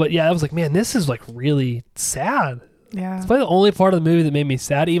 But yeah, I was like, "Man, this is like really sad." Yeah. It's probably the only part of the movie that made me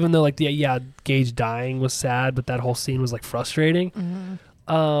sad, even though like Gage dying was sad, but that whole scene was like frustrating.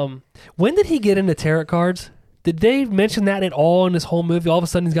 When did he get into tarot cards? Did they mention that at all in this whole movie? All of a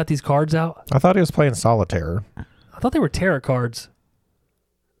sudden he's got these cards out. I thought he was playing solitaire. I thought they were tarot cards.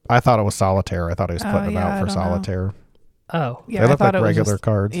 I thought it was solitaire. I thought he was Oh, putting them yeah, out I for don't know. solitaire. Oh, Yeah, They I look thought like it was regular just-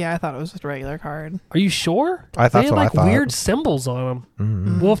 cards. Yeah, I thought it was just a regular card. are you sure? I thought they that's had what I like thought. weird symbols on them.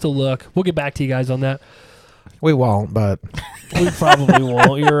 Mhm. We'll have to look. We'll get back to you guys on that. We won't, but We probably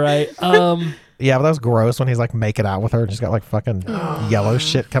won't. You're right. yeah, but that was gross when he's like making out with her and she's got like fucking yellow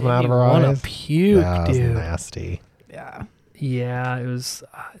shit coming out of her want eyes. to puke, Yeah, it was dude. nasty. Yeah. Yeah, it was.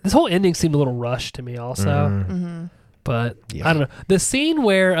 This whole ending seemed a little rushed to me, also. Mhm. But Yeah. I don't know. The scene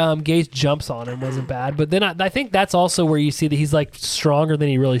where Gage jumps on him wasn't bad, but then I think that's also where you see that he's like stronger than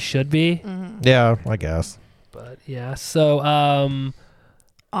he really should be. Yeah, I guess. But yeah, so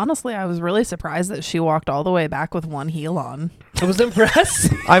Honestly, I was really surprised that she walked all the way back with one heel on. I was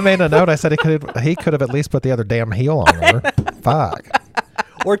impressed. I made a note. I said he could have at least put the other damn heel on her. Fuck.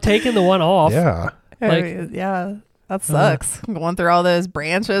 Or taking the one off. Yeah. Like- I mean, yeah, that sucks. Going through all those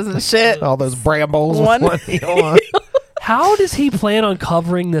branches and shit. All those brambles One- with one heel on. How does he plan on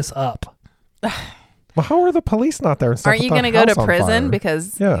covering this up? Well, how are the police not there? And stuff Aren't with you the going to go house to on prison fire?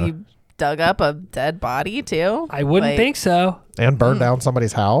 because Yeah. you dug up a dead body too? I wouldn't Like, think so. And burned down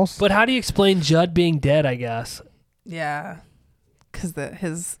somebody's house? But how do you explain Judd being dead, I guess? Yeah, because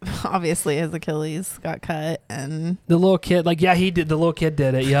his obviously his Achilles got cut, and The little kid, like, yeah, he did. The little kid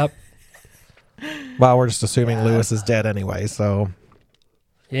did it. Yep. Well, we're just assuming Yeah. Lewis is dead anyway, so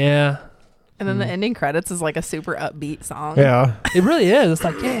Yeah. then the ending credits is like a super upbeat song. yeah. It really is. It's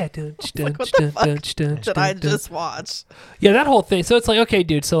like, yeah. like, what the fuck Did I just watch? Yeah, that whole thing. So it's like, okay,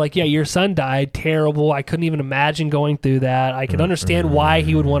 dude. So like, yeah, your son died. Terrible. I couldn't even imagine going through that. I can understand why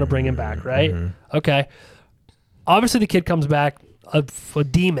he would want to bring him back, right? Okay. Obviously, the kid comes back a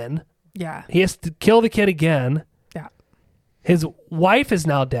demon. Yeah, He has to kill the kid again. yeah, His wife is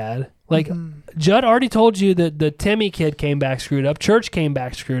now dead. Like, Judd already told you that the Timmy kid came back screwed up, Church came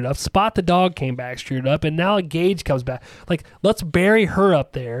back screwed up, Spot the dog came back screwed up, and now Gage comes back. Like, let's bury her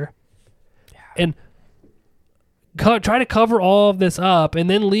up there and try to cover all of this up, and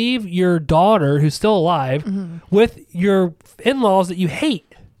then leave your daughter, who's still alive, with your in-laws that you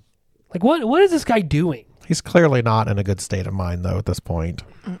hate. Like, what is this guy doing? He's clearly not in a good state of mind, though, at this point.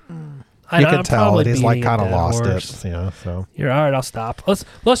 I You know, can I'm tell probably that he's like beating a kind of dead lost horse. it. You know, so You're all right. I'll stop.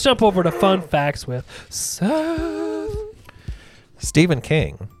 Let's jump over to fun facts with Seth. Stephen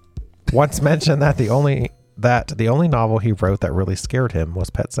King once mentioned that the only novel he wrote that really scared him was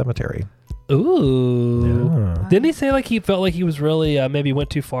Pet Sematary. Ooh. Yeah. Didn't he say like he felt like he was really maybe went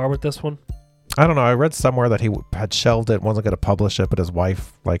too far with this one? I don't know. I read somewhere that he had shelved it, wasn't going to publish it, but his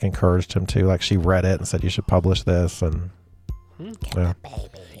wife like encouraged him to. Like she read it and said, "You should publish this." And yeah.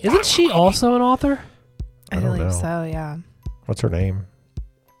 Isn't she also an author? I don't believe know. so, yeah. What's her name?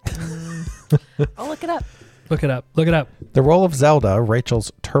 I'll look it up. Look it up. Look it up. The role of Zelda,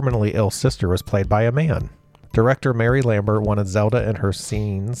 Rachel's terminally ill sister, was played by a man. Director Mary Lambert wanted Zelda in her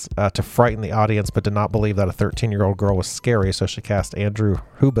scenes to frighten the audience, but did not believe that a 13-year-old girl was scary, so she cast Andrew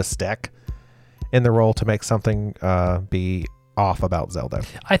Hubestek in the role to make something be off about Zelda.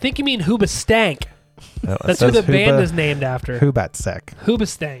 I think you mean Hoobastank. No, it That's who says the band is named after. Hubestek.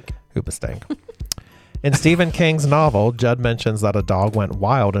 Hoobastank. Hoobastank. In Stephen King's novel, Judd mentions that a dog went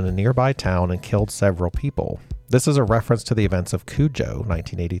wild in a nearby town and killed several people. This is a reference to the events of Cujo,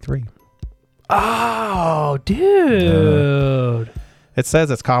 1983. Oh, dude. It says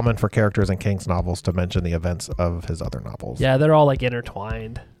it's common for characters in King's novels to mention the events of his other novels. Yeah, they're all like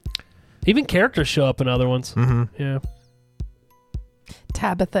intertwined. Even characters show up in other ones. Mm-hmm. Yeah.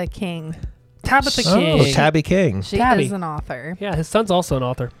 Tabitha King. Tabitha Oh, King. Tabby King. She Tabby. is an author. Yeah, his son's also an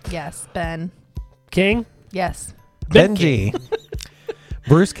author. Yes, Ben. King? Yes. Ben Benji.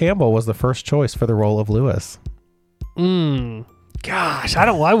 Bruce Campbell was the first choice for the role of Lewis. Gosh,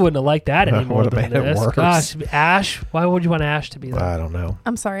 I wouldn't have liked that anymore Would've than made it this. worse. Gosh, Ash. Why would you want Ash to be there? I don't know.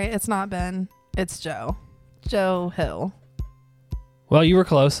 I'm sorry, it's not Ben. It's Joe. Joe Hill. Well, you were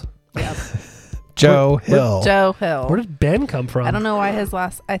close. Yep. Joe Hill. Joe Hill. Where did Ben come from? I don't know why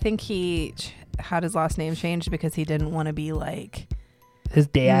I think he had his last name changed because he didn't want to be like His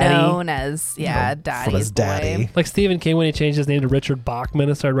daddy. known as From daddy's his daddy. boy. Like Stephen King when he changed his name to Richard Bachman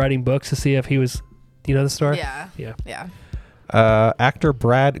and started writing books to see if he was. Do you know the story? Yeah. Yeah. Yeah. Actor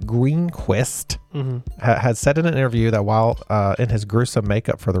Brad Greenquist had said in an interview that while in his gruesome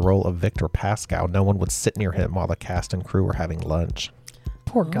makeup for the role of Victor Pascal, no one would sit near him while the cast and crew were having lunch.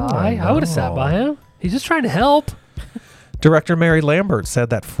 Poor I guy. I would have sat know. by him. He's just trying to help. Director Mary Lambert said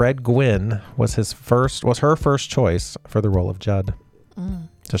that Fred Gwynn was her first choice for the role of Judd.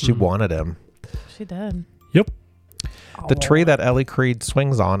 So she wanted him. She did. Yep. The tree that Ellie Creed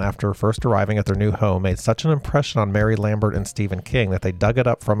swings on after first arriving at their new home made such an impression on Mary Lambert and Stephen King that they dug it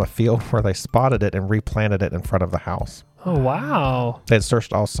up from a field where they spotted it and replanted it in front of the house. Oh, wow. They had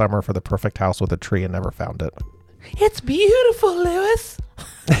searched all summer for the perfect house with a tree and never found it. It's beautiful, Lewis.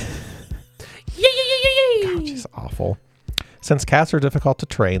 Yay. She's awful. Since cats are difficult to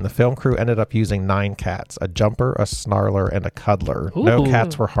train, the film crew ended up using 9 cats, a jumper, a snarler, and a cuddler. No Ooh.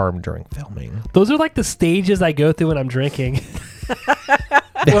 cats were harmed during filming. Those are like the stages I go through when I'm drinking.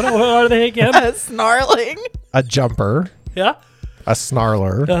 what are they again? Snarling. A jumper, Yeah, a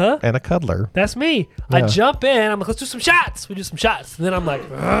snarler, Uh-huh. and a cuddler. that's me. Yeah. I jump in. I'm like, let's do some shots. We do some shots. And then I'm like,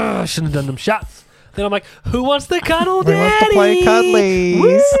 I shouldn't have done them shots. Then I'm like, who wants to cuddle Who daddy? wants to play cuddlies?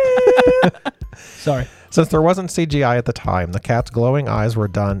 Woo! Sorry. Since there wasn't CGI at the time, the cat's glowing eyes were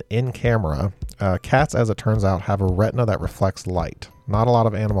done in camera. Cats, as it turns out, have a retina that reflects light. Not a lot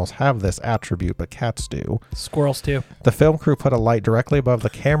of animals have this attribute, but cats do. Squirrels too. The film crew put a light directly above the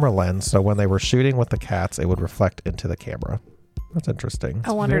camera lens, so when they were shooting with the cats, it would reflect into the camera. That's interesting.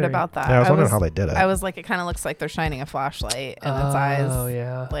 I wondered very- about that. Yeah, I was wondering how they did it. I was like, it kind of looks like they're shining a flashlight in its eyes. Oh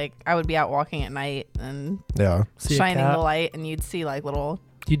yeah. Like I would be out walking at night and Yeah. See a shining cat? the light, and you'd see like little.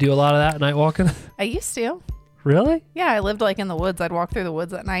 You do a lot of that night walking? I used to. Really? Yeah, I lived like in the woods. I'd walk through the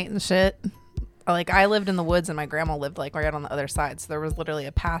woods at night and shit. Like I lived in the woods, and my grandma lived like right on the other side. So there was literally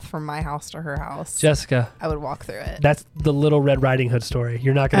a path from my house to her house. Jessica, I would walk through it. that's the Little Red Riding Hood story.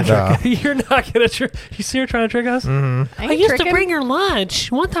 You're not gonna Yeah. trick. You're not gonna trick. You see her trying to trick us? Mm-hmm. I ain't tricking. her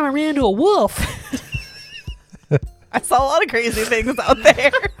lunch. One time I ran into a wolf. I saw a lot of crazy things out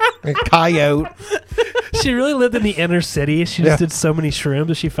there. Coyote. She really lived in the inner city. She just Yeah. did so many shrooms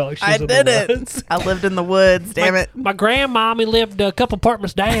that she felt like she I was in the didn't. woods. I lived in the woods. Damn it. My grandmommy lived a couple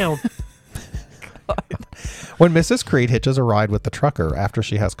apartments down. When Mrs. Creed hitches a ride with the trucker after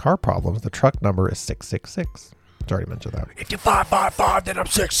she has car problems, the truck number is 666. It's already mentioned that. If you're 5'5", then I'm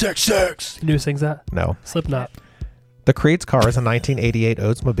 6'6". You knew who sings that? No. Slipknot. The Creed's car is a 1988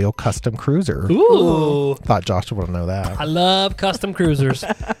 Oldsmobile Custom Cruiser. Ooh. Thought Josh would know that. I love custom cruisers.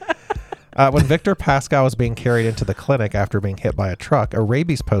 When Victor Pascal is being carried into the clinic after being hit by a truck, a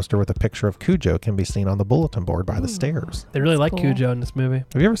rabies poster with a picture of Cujo can be seen on the bulletin board by the stairs. They really like cool. Cujo in this movie.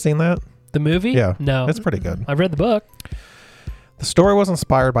 Have you ever seen that? The movie? Yeah. No. It's pretty good. I've read the book. The story was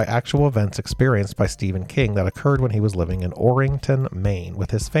inspired by actual events experienced by Stephen King that occurred when he was living in Orrington, Maine with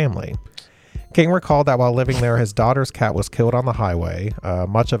his family. King recalled that while living there, his daughter's cat was killed on the highway.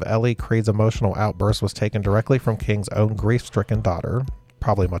 Much of Ellie Creed's emotional outburst was taken directly from King's own grief-stricken daughter.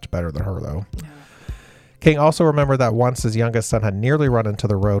 Probably much better than her, though. Yeah. King also remembered that once his youngest son had nearly run into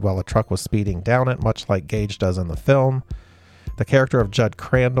the road while a truck was speeding down it, much like Gage does in the film. The character of Judd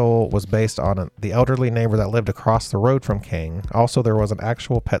Crandall was based on the elderly neighbor that lived across the road from King. Also, there was an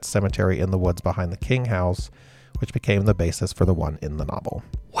actual pet cemetery in the woods behind the King house, which became the basis for the one in the novel.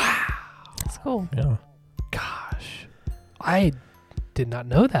 That's cool. Yeah. Gosh. I did not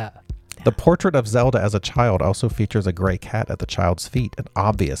know that. The portrait of Zelda as a child also features a gray cat at the child's feet, an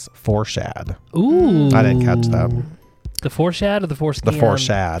obvious foreshad. Ooh. I didn't catch that. The foreshad or the foreskin? The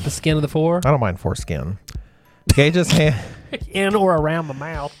foreshad. The skin of the four? I don't mind foreskin. Gage's hand, In or around the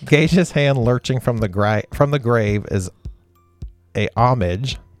mouth. Gage's hand lurching from the grave is a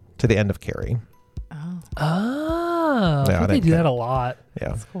homage to the end of Carrie. Oh, Oh. Yeah, I I think they didn't do get- that a lot. Yeah.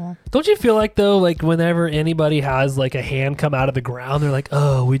 that's cool. Don't you feel like, though, like whenever anybody has like a hand come out of the ground, they're like,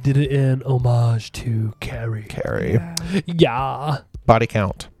 oh, we did it in homage to Carrie. Carrie. Yeah. Yeah. Body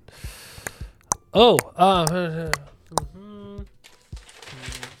count. Oh.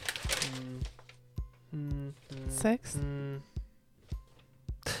 6.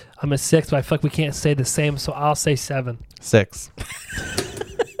 I'm a 6, but I feel like we can't say the same, so I'll say 7. 6.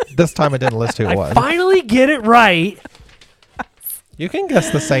 This time I didn't list who it I was. finally get it right. You can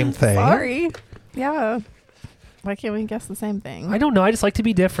guess the same thing. Sorry. Yeah. Why can't we guess the same thing? I don't know. I just like to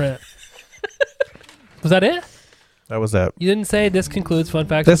be different. Was that it? That was it. You didn't say this concludes Fun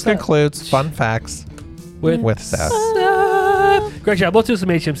Facts. This with Seth. concludes Fun Facts with Seth. Greg, Shab, let's do some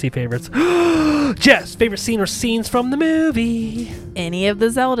HMC favorites. Jess, favorite scene or scenes from the movie? Any of the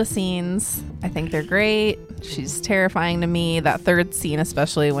Zelda scenes. I think they're great. She's terrifying to me. That third scene,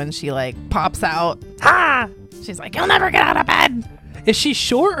 especially when she like pops out. Ah! She's like, "You'll never get out of bed." Is she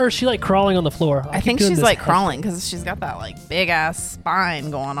short or is she like crawling on the floor? I think she's like crawling because she's got that like big ass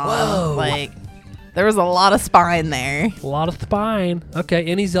spine going on. Whoa. Like there was a lot of spine there. A lot of spine. Okay,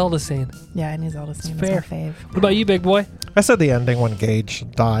 any Zelda scene. Yeah, any Zelda scene is my fair. fave. What about you, big boy? I said the ending when Gage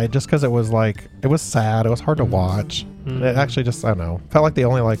died just because it was like, it was sad. It was hard to watch. It actually just, I don't know, felt like the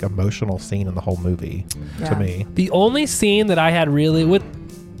only like emotional scene in the whole movie Yeah. to me. The only scene that I had really with,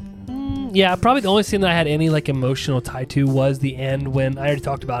 yeah, probably the only scene that I had any like emotional tie to was the end when I already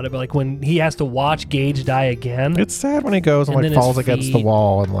talked about it, but like when he has to watch Gage die again. It's sad when he goes and And like then his falls against the feet.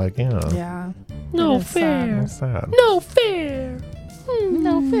 wall and like, yeah. Yeah. No It is fair. It's sad. No fair.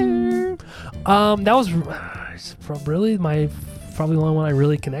 No fair. That was really probably the only one I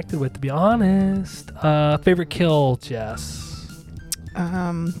really connected with, to be honest. Favorite kill, Jess.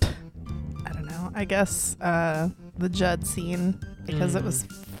 I don't know. I guess the Judd scene because it was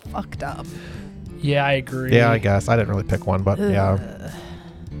fucked up. Yeah, I agree. Yeah, I guess. I didn't really pick one, but yeah.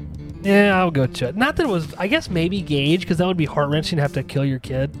 Yeah, I'll go Judd. Not that it was, I guess maybe Gage, because that would be heart-wrenching to have to kill your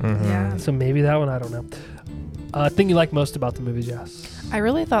kid. Mhm. Yeah. So maybe that one, I don't know. Thing you like most about the movie, Jess? I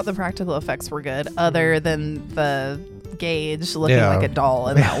really thought the practical effects were good, other than the Gage looking Yeah. like a doll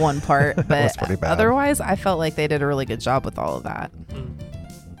in that one part. But was pretty bad. otherwise, I felt like they did a really good job with all of that.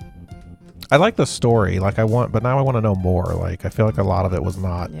 I like the story. Like but now I want to know more. Like I feel like a lot of it was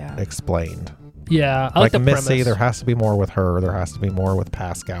not Yeah. explained. Yeah, I like the Missy, premise. there has to be more with her. There has to be more with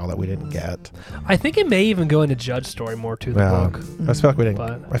Pascal that we didn't get. I think it may even go into Judd's story more to the Yeah. book. I just feel like we didn't.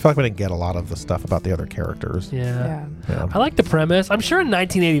 But- I feel like we didn't get a lot of the stuff about the other characters. Yeah. Yeah. I like the premise. I'm sure in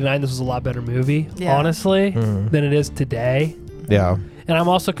 1989 this was a lot better movie, Yeah. honestly, Mhm. than it is today. Yeah. And I'm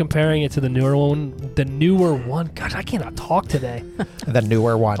also comparing it to the newer one. The newer one. Gosh, I cannot talk today. The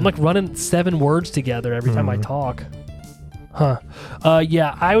newer one. I'm like running 7 words together every time I talk. Huh.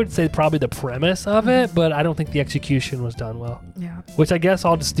 Yeah, I would say probably the premise of it, but I don't think the execution was done well. Yeah. Which I guess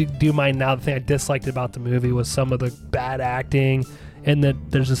I'll just do mine now. The thing I disliked about the movie was some of the bad acting, and that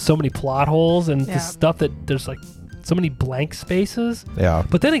there's just so many plot holes and Yeah. the stuff that there's like so many blank spaces. yeah.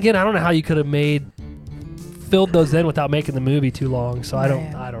 But then again, I don't know how you could have filled those in without making the movie too long. So I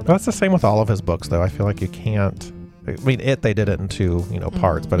don't Right. know. That's the same with all of his books, though. I feel like you can't. I mean, they did it in 2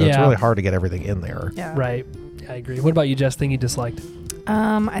 parts, but it's Yeah. really hard to get everything in there. Yeah. Right. I agree. What about you, Jess? Thing you disliked?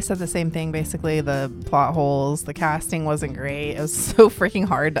 I said the same thing. Basically, the plot holes, the casting wasn't great. It was so freaking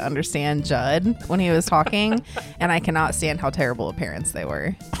hard to understand Judd when he was talking, and I cannot stand how terrible of parents they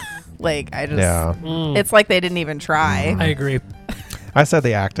were. Like, I just, Yeah. it's like they didn't even try. I agree. I said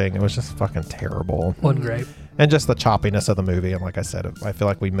the acting. It was just fucking terrible. Wasn't great. And just the choppiness of the movie. And like I said, I feel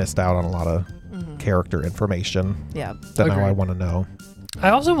like we missed out on a lot of character information Yeah. that now Agreed. I want to know. I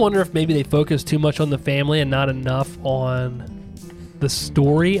also wonder if maybe they focused too much on the family and not enough on the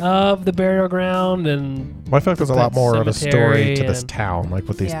story of the burial ground. And Well, I feel like there's a lot Pet more of a story Cemetery to this and- town, like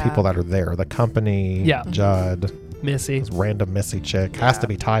with these Yeah. people that are there. The company, Yeah. Judd, Missy. this random Missy chick has to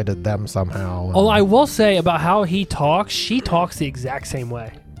be tied to them somehow. Although I will say about how he talks, she talks the exact same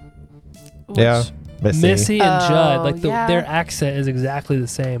way. Yeah. Missy and Oh, Judd, like yeah. their accent is exactly the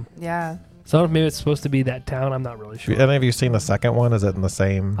same. Yeah. So I don't know if maybe it's supposed to be that town. I'm not really sure. Any of you seen the second one? Is it in the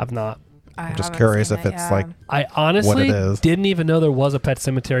same? I've not. I'm just curious if it's like I honestly What it is. didn't even know there was a Pet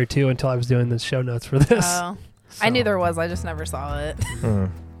Cemetery 2 until I was doing the show notes for this. Oh. I knew there was. I just never saw it. Hmm.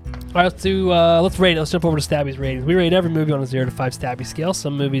 All right, let's rate it. Let's jump over to Stabby's ratings. We rate every movie on a 0 to 5 Stabby scale.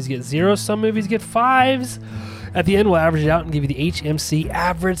 Some movies get 0s, some movies get 5s. At the end, we'll average it out and give you the HMC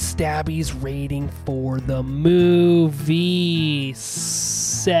average Stabby's rating for the movie.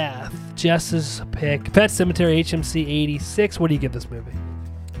 Seth, Jess's pick, Pet Cemetery HMC 86. What do you give this movie?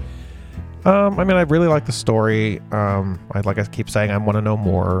 I mean, I really like the story. Like I keep saying, I want to know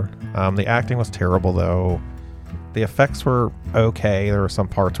more. The acting was terrible, though. The effects were okay. There were some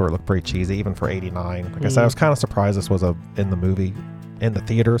parts where it looked pretty cheesy, even for 89. Like I said, I was kind of surprised this was in the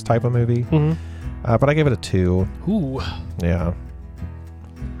theaters type of movie. But I gave it a 2. Ooh, Yeah.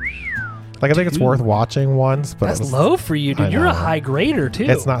 Like I think it's 2. worth watching once, but that's it was- low for you, dude. I You're a know. high grader, too.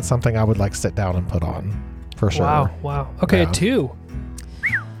 It's not something I would like sit down and put on, for sure. Wow. Okay, Yeah. a 2.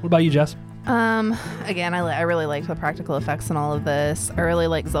 What about you, Jess? Again, I really liked the practical effects and all of this. I really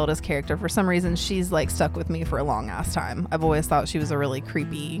like Zelda's character. For some reason, she's like stuck with me for a long ass time. I've always thought she was a really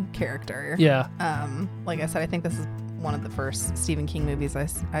creepy character. Yeah. Like I said, I think this is one of the first Stephen King movies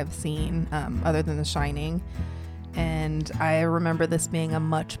I've seen, other than The Shining. And I remember this being a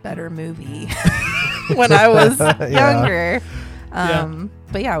much better movie when I was younger.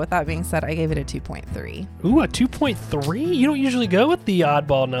 But yeah, with that being said, I gave it a 2.3. Ooh, a 2.3? You don't usually go with the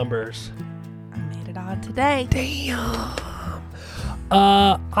oddball numbers. I made it odd today.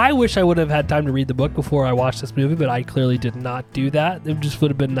 I wish I would have had time to read the book before I watched this movie, but I clearly did not do that. It just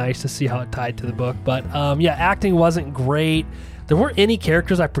would have been nice to see how it tied to the book. But yeah, acting wasn't great. There weren't any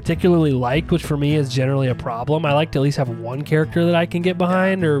characters I particularly liked, which for me is generally a problem. I like to at least have one character that I can get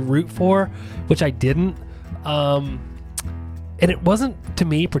behind or root for, which I didn't. And it wasn't, to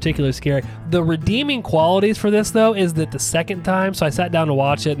me, particularly scary. The redeeming qualities for this, though, is that the second time, so I sat down to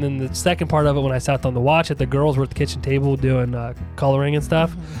watch it, and then the second part of it, when I sat down to watch it, the girls were at the kitchen table doing coloring and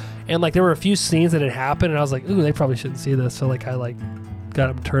stuff. And, like, there were a few scenes that had happened, and I was like, ooh, they probably shouldn't see this. So, like, I, like, got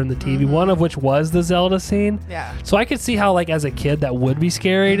them to turn the TV, one of which was the Zelda scene. Yeah. So I could see how, like, as a kid, that would be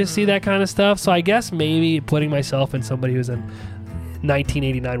scary to see that kind of stuff. So I guess maybe putting myself in somebody who's in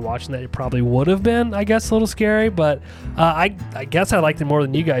 1989 watching that, it probably would have been, I guess, a little scary. But I guess I liked it more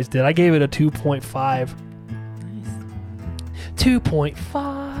than you guys did. I gave it a 2.5. Nice.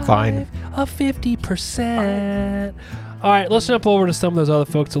 2.5. Fine. A 50%. All right, let's jump over to some of those other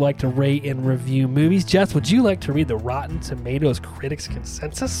folks who like to rate and review movies. Jess, would you like to read the Rotten Tomatoes critics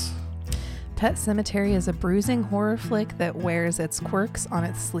consensus? Pet Sematary is a bruising horror flick that wears its quirks on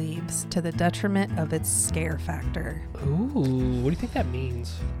its sleeves to the detriment of its scare factor. Ooh, what do you think that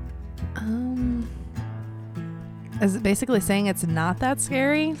means? Is it basically saying it's not that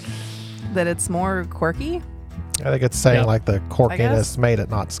scary? That it's more quirky? I think it's saying Yeah. like the guess. quirkiness made it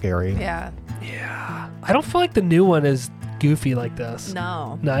not scary. Yeah. Yeah. I don't feel like the new one is goofy like this.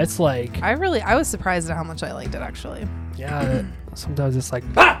 No. No, it's like, I was surprised at how much I liked it, actually. yeah, sometimes it's like,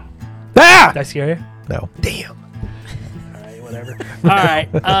 ah! Ah! Did I scare you? No. Damn. All right, whatever. All right.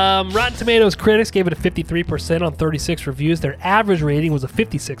 Rotten Tomatoes critics gave it a 53% on 36 reviews. Their average rating was a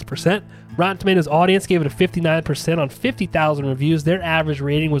 56%. Rotten Tomatoes audience gave it a 59% on 50,000 reviews. Their average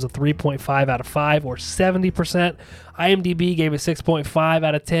rating was a 3.5 out of 5 or 70%. IMDb gave it 6.5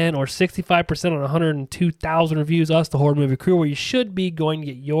 out of 10 or 65% on 102,000 reviews. Us, the Horror Movie Crew, where you should be going to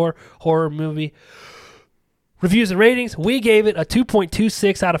get your horror movie reviews and ratings. We gave it a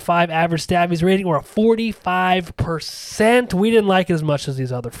 2.26 out of 5 average Stabby's rating, or a 45%. We didn't like it as much as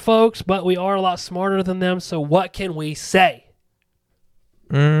these other folks, but we are a lot smarter than them, so what can we say?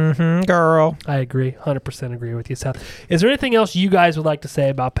 Girl. I agree. 100% agree with you, Seth. Is there anything else you guys would like to say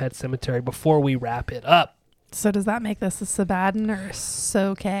about Pet Sematary before we wrap it up? So does that make this a Sabaton or a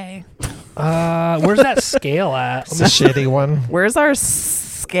okay? Where's that scale at? It's a shitty one. Where's our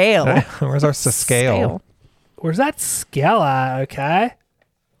scale? Where's our scale? Where's that scale at? Okay.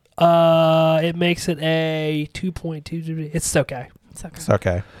 It makes it a 2.2. It's okay. It's okay. It's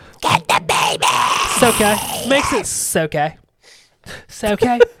okay. It's okay. Makes it so okay. So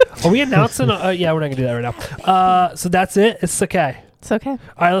okay. Are we announcing? Yeah, we're not gonna do that right now. So that's it. It's okay. It's okay. All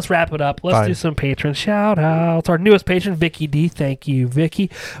right, let's wrap it up. Let's Fine. do some patron shout outs. Our newest patron, Vicky D. Thank you,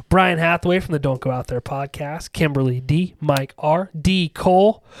 Vicky. Brian Hathaway from the Don't Go Out There podcast. Kimberly D. Mike R. D.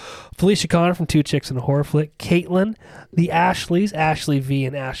 Cole. Felicia Connor from Two Chicks and a Horror Flick. Caitlin. The Ashleys, Ashley V.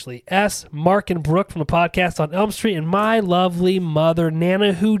 and Ashley S. Mark and Brooke from the podcast on Elm Street. And my lovely mother,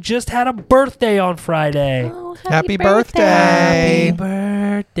 Nana, who just had a birthday on Friday. Oh, Happy birthday. Happy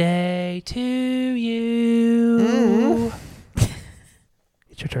birthday to you.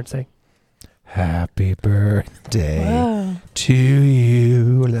 It's your turn to sing. Happy birthday Whoa. to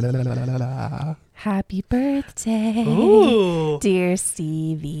you. La, la, la, la, la, la. Happy birthday, Ooh. dear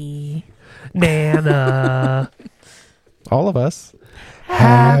Stevie. Nana. All of us.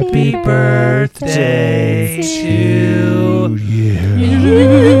 Happy birthday to you.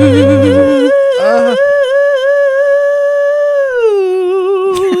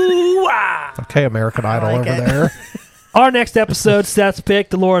 Okay, American Idol like over it. there. Our next episode, Seth's pick,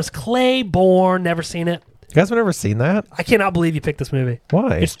 Dolores Claiborne. Never seen it. You guys have never seen that? I cannot believe you picked this movie.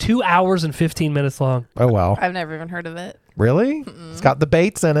 Why? It's 2 hours and 15 minutes long. Oh, well. I've never even heard of it. Really? It's got the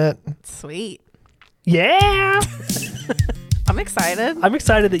baits in it. Sweet. Yeah. I'm excited. I'm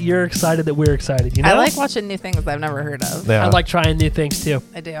excited that you're excited that we're excited. You know? I like watching new things I've never heard of. Yeah. I like trying new things too.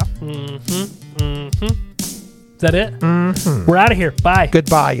 I do. Is that it? Mhm. We're out of here. Bye.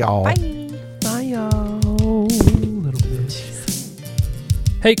 Goodbye, y'all. Bye. Bye, y'all. Little bit.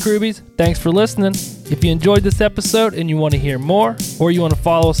 Hey, Krubies. Thanks for listening. If you enjoyed this episode and you want to hear more, or you want to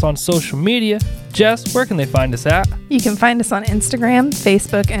follow us on social media, Jess, where can they find us at? You can find us on Instagram,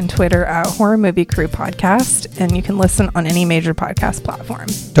 Facebook, and Twitter at Horror Movie Crew Podcast, and you can listen on any major podcast platform.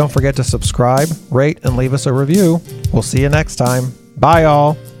 Don't forget to subscribe, rate, and leave us a review. We'll see you next time. Bye,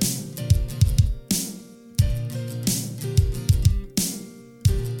 y'all.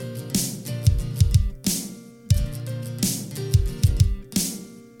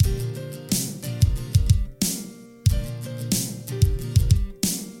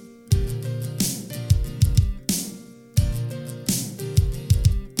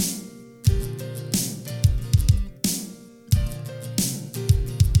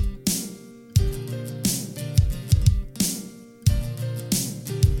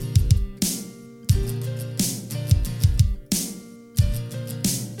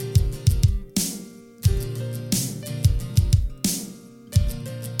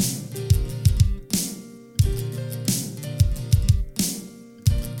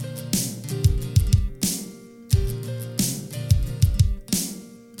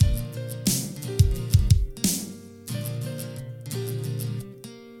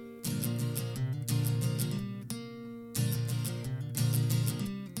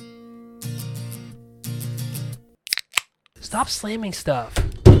 Stop slamming stuff.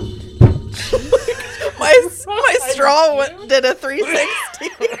 My straw did a 360.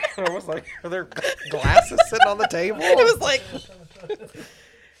 I was like, are there glasses sitting on the table? It was like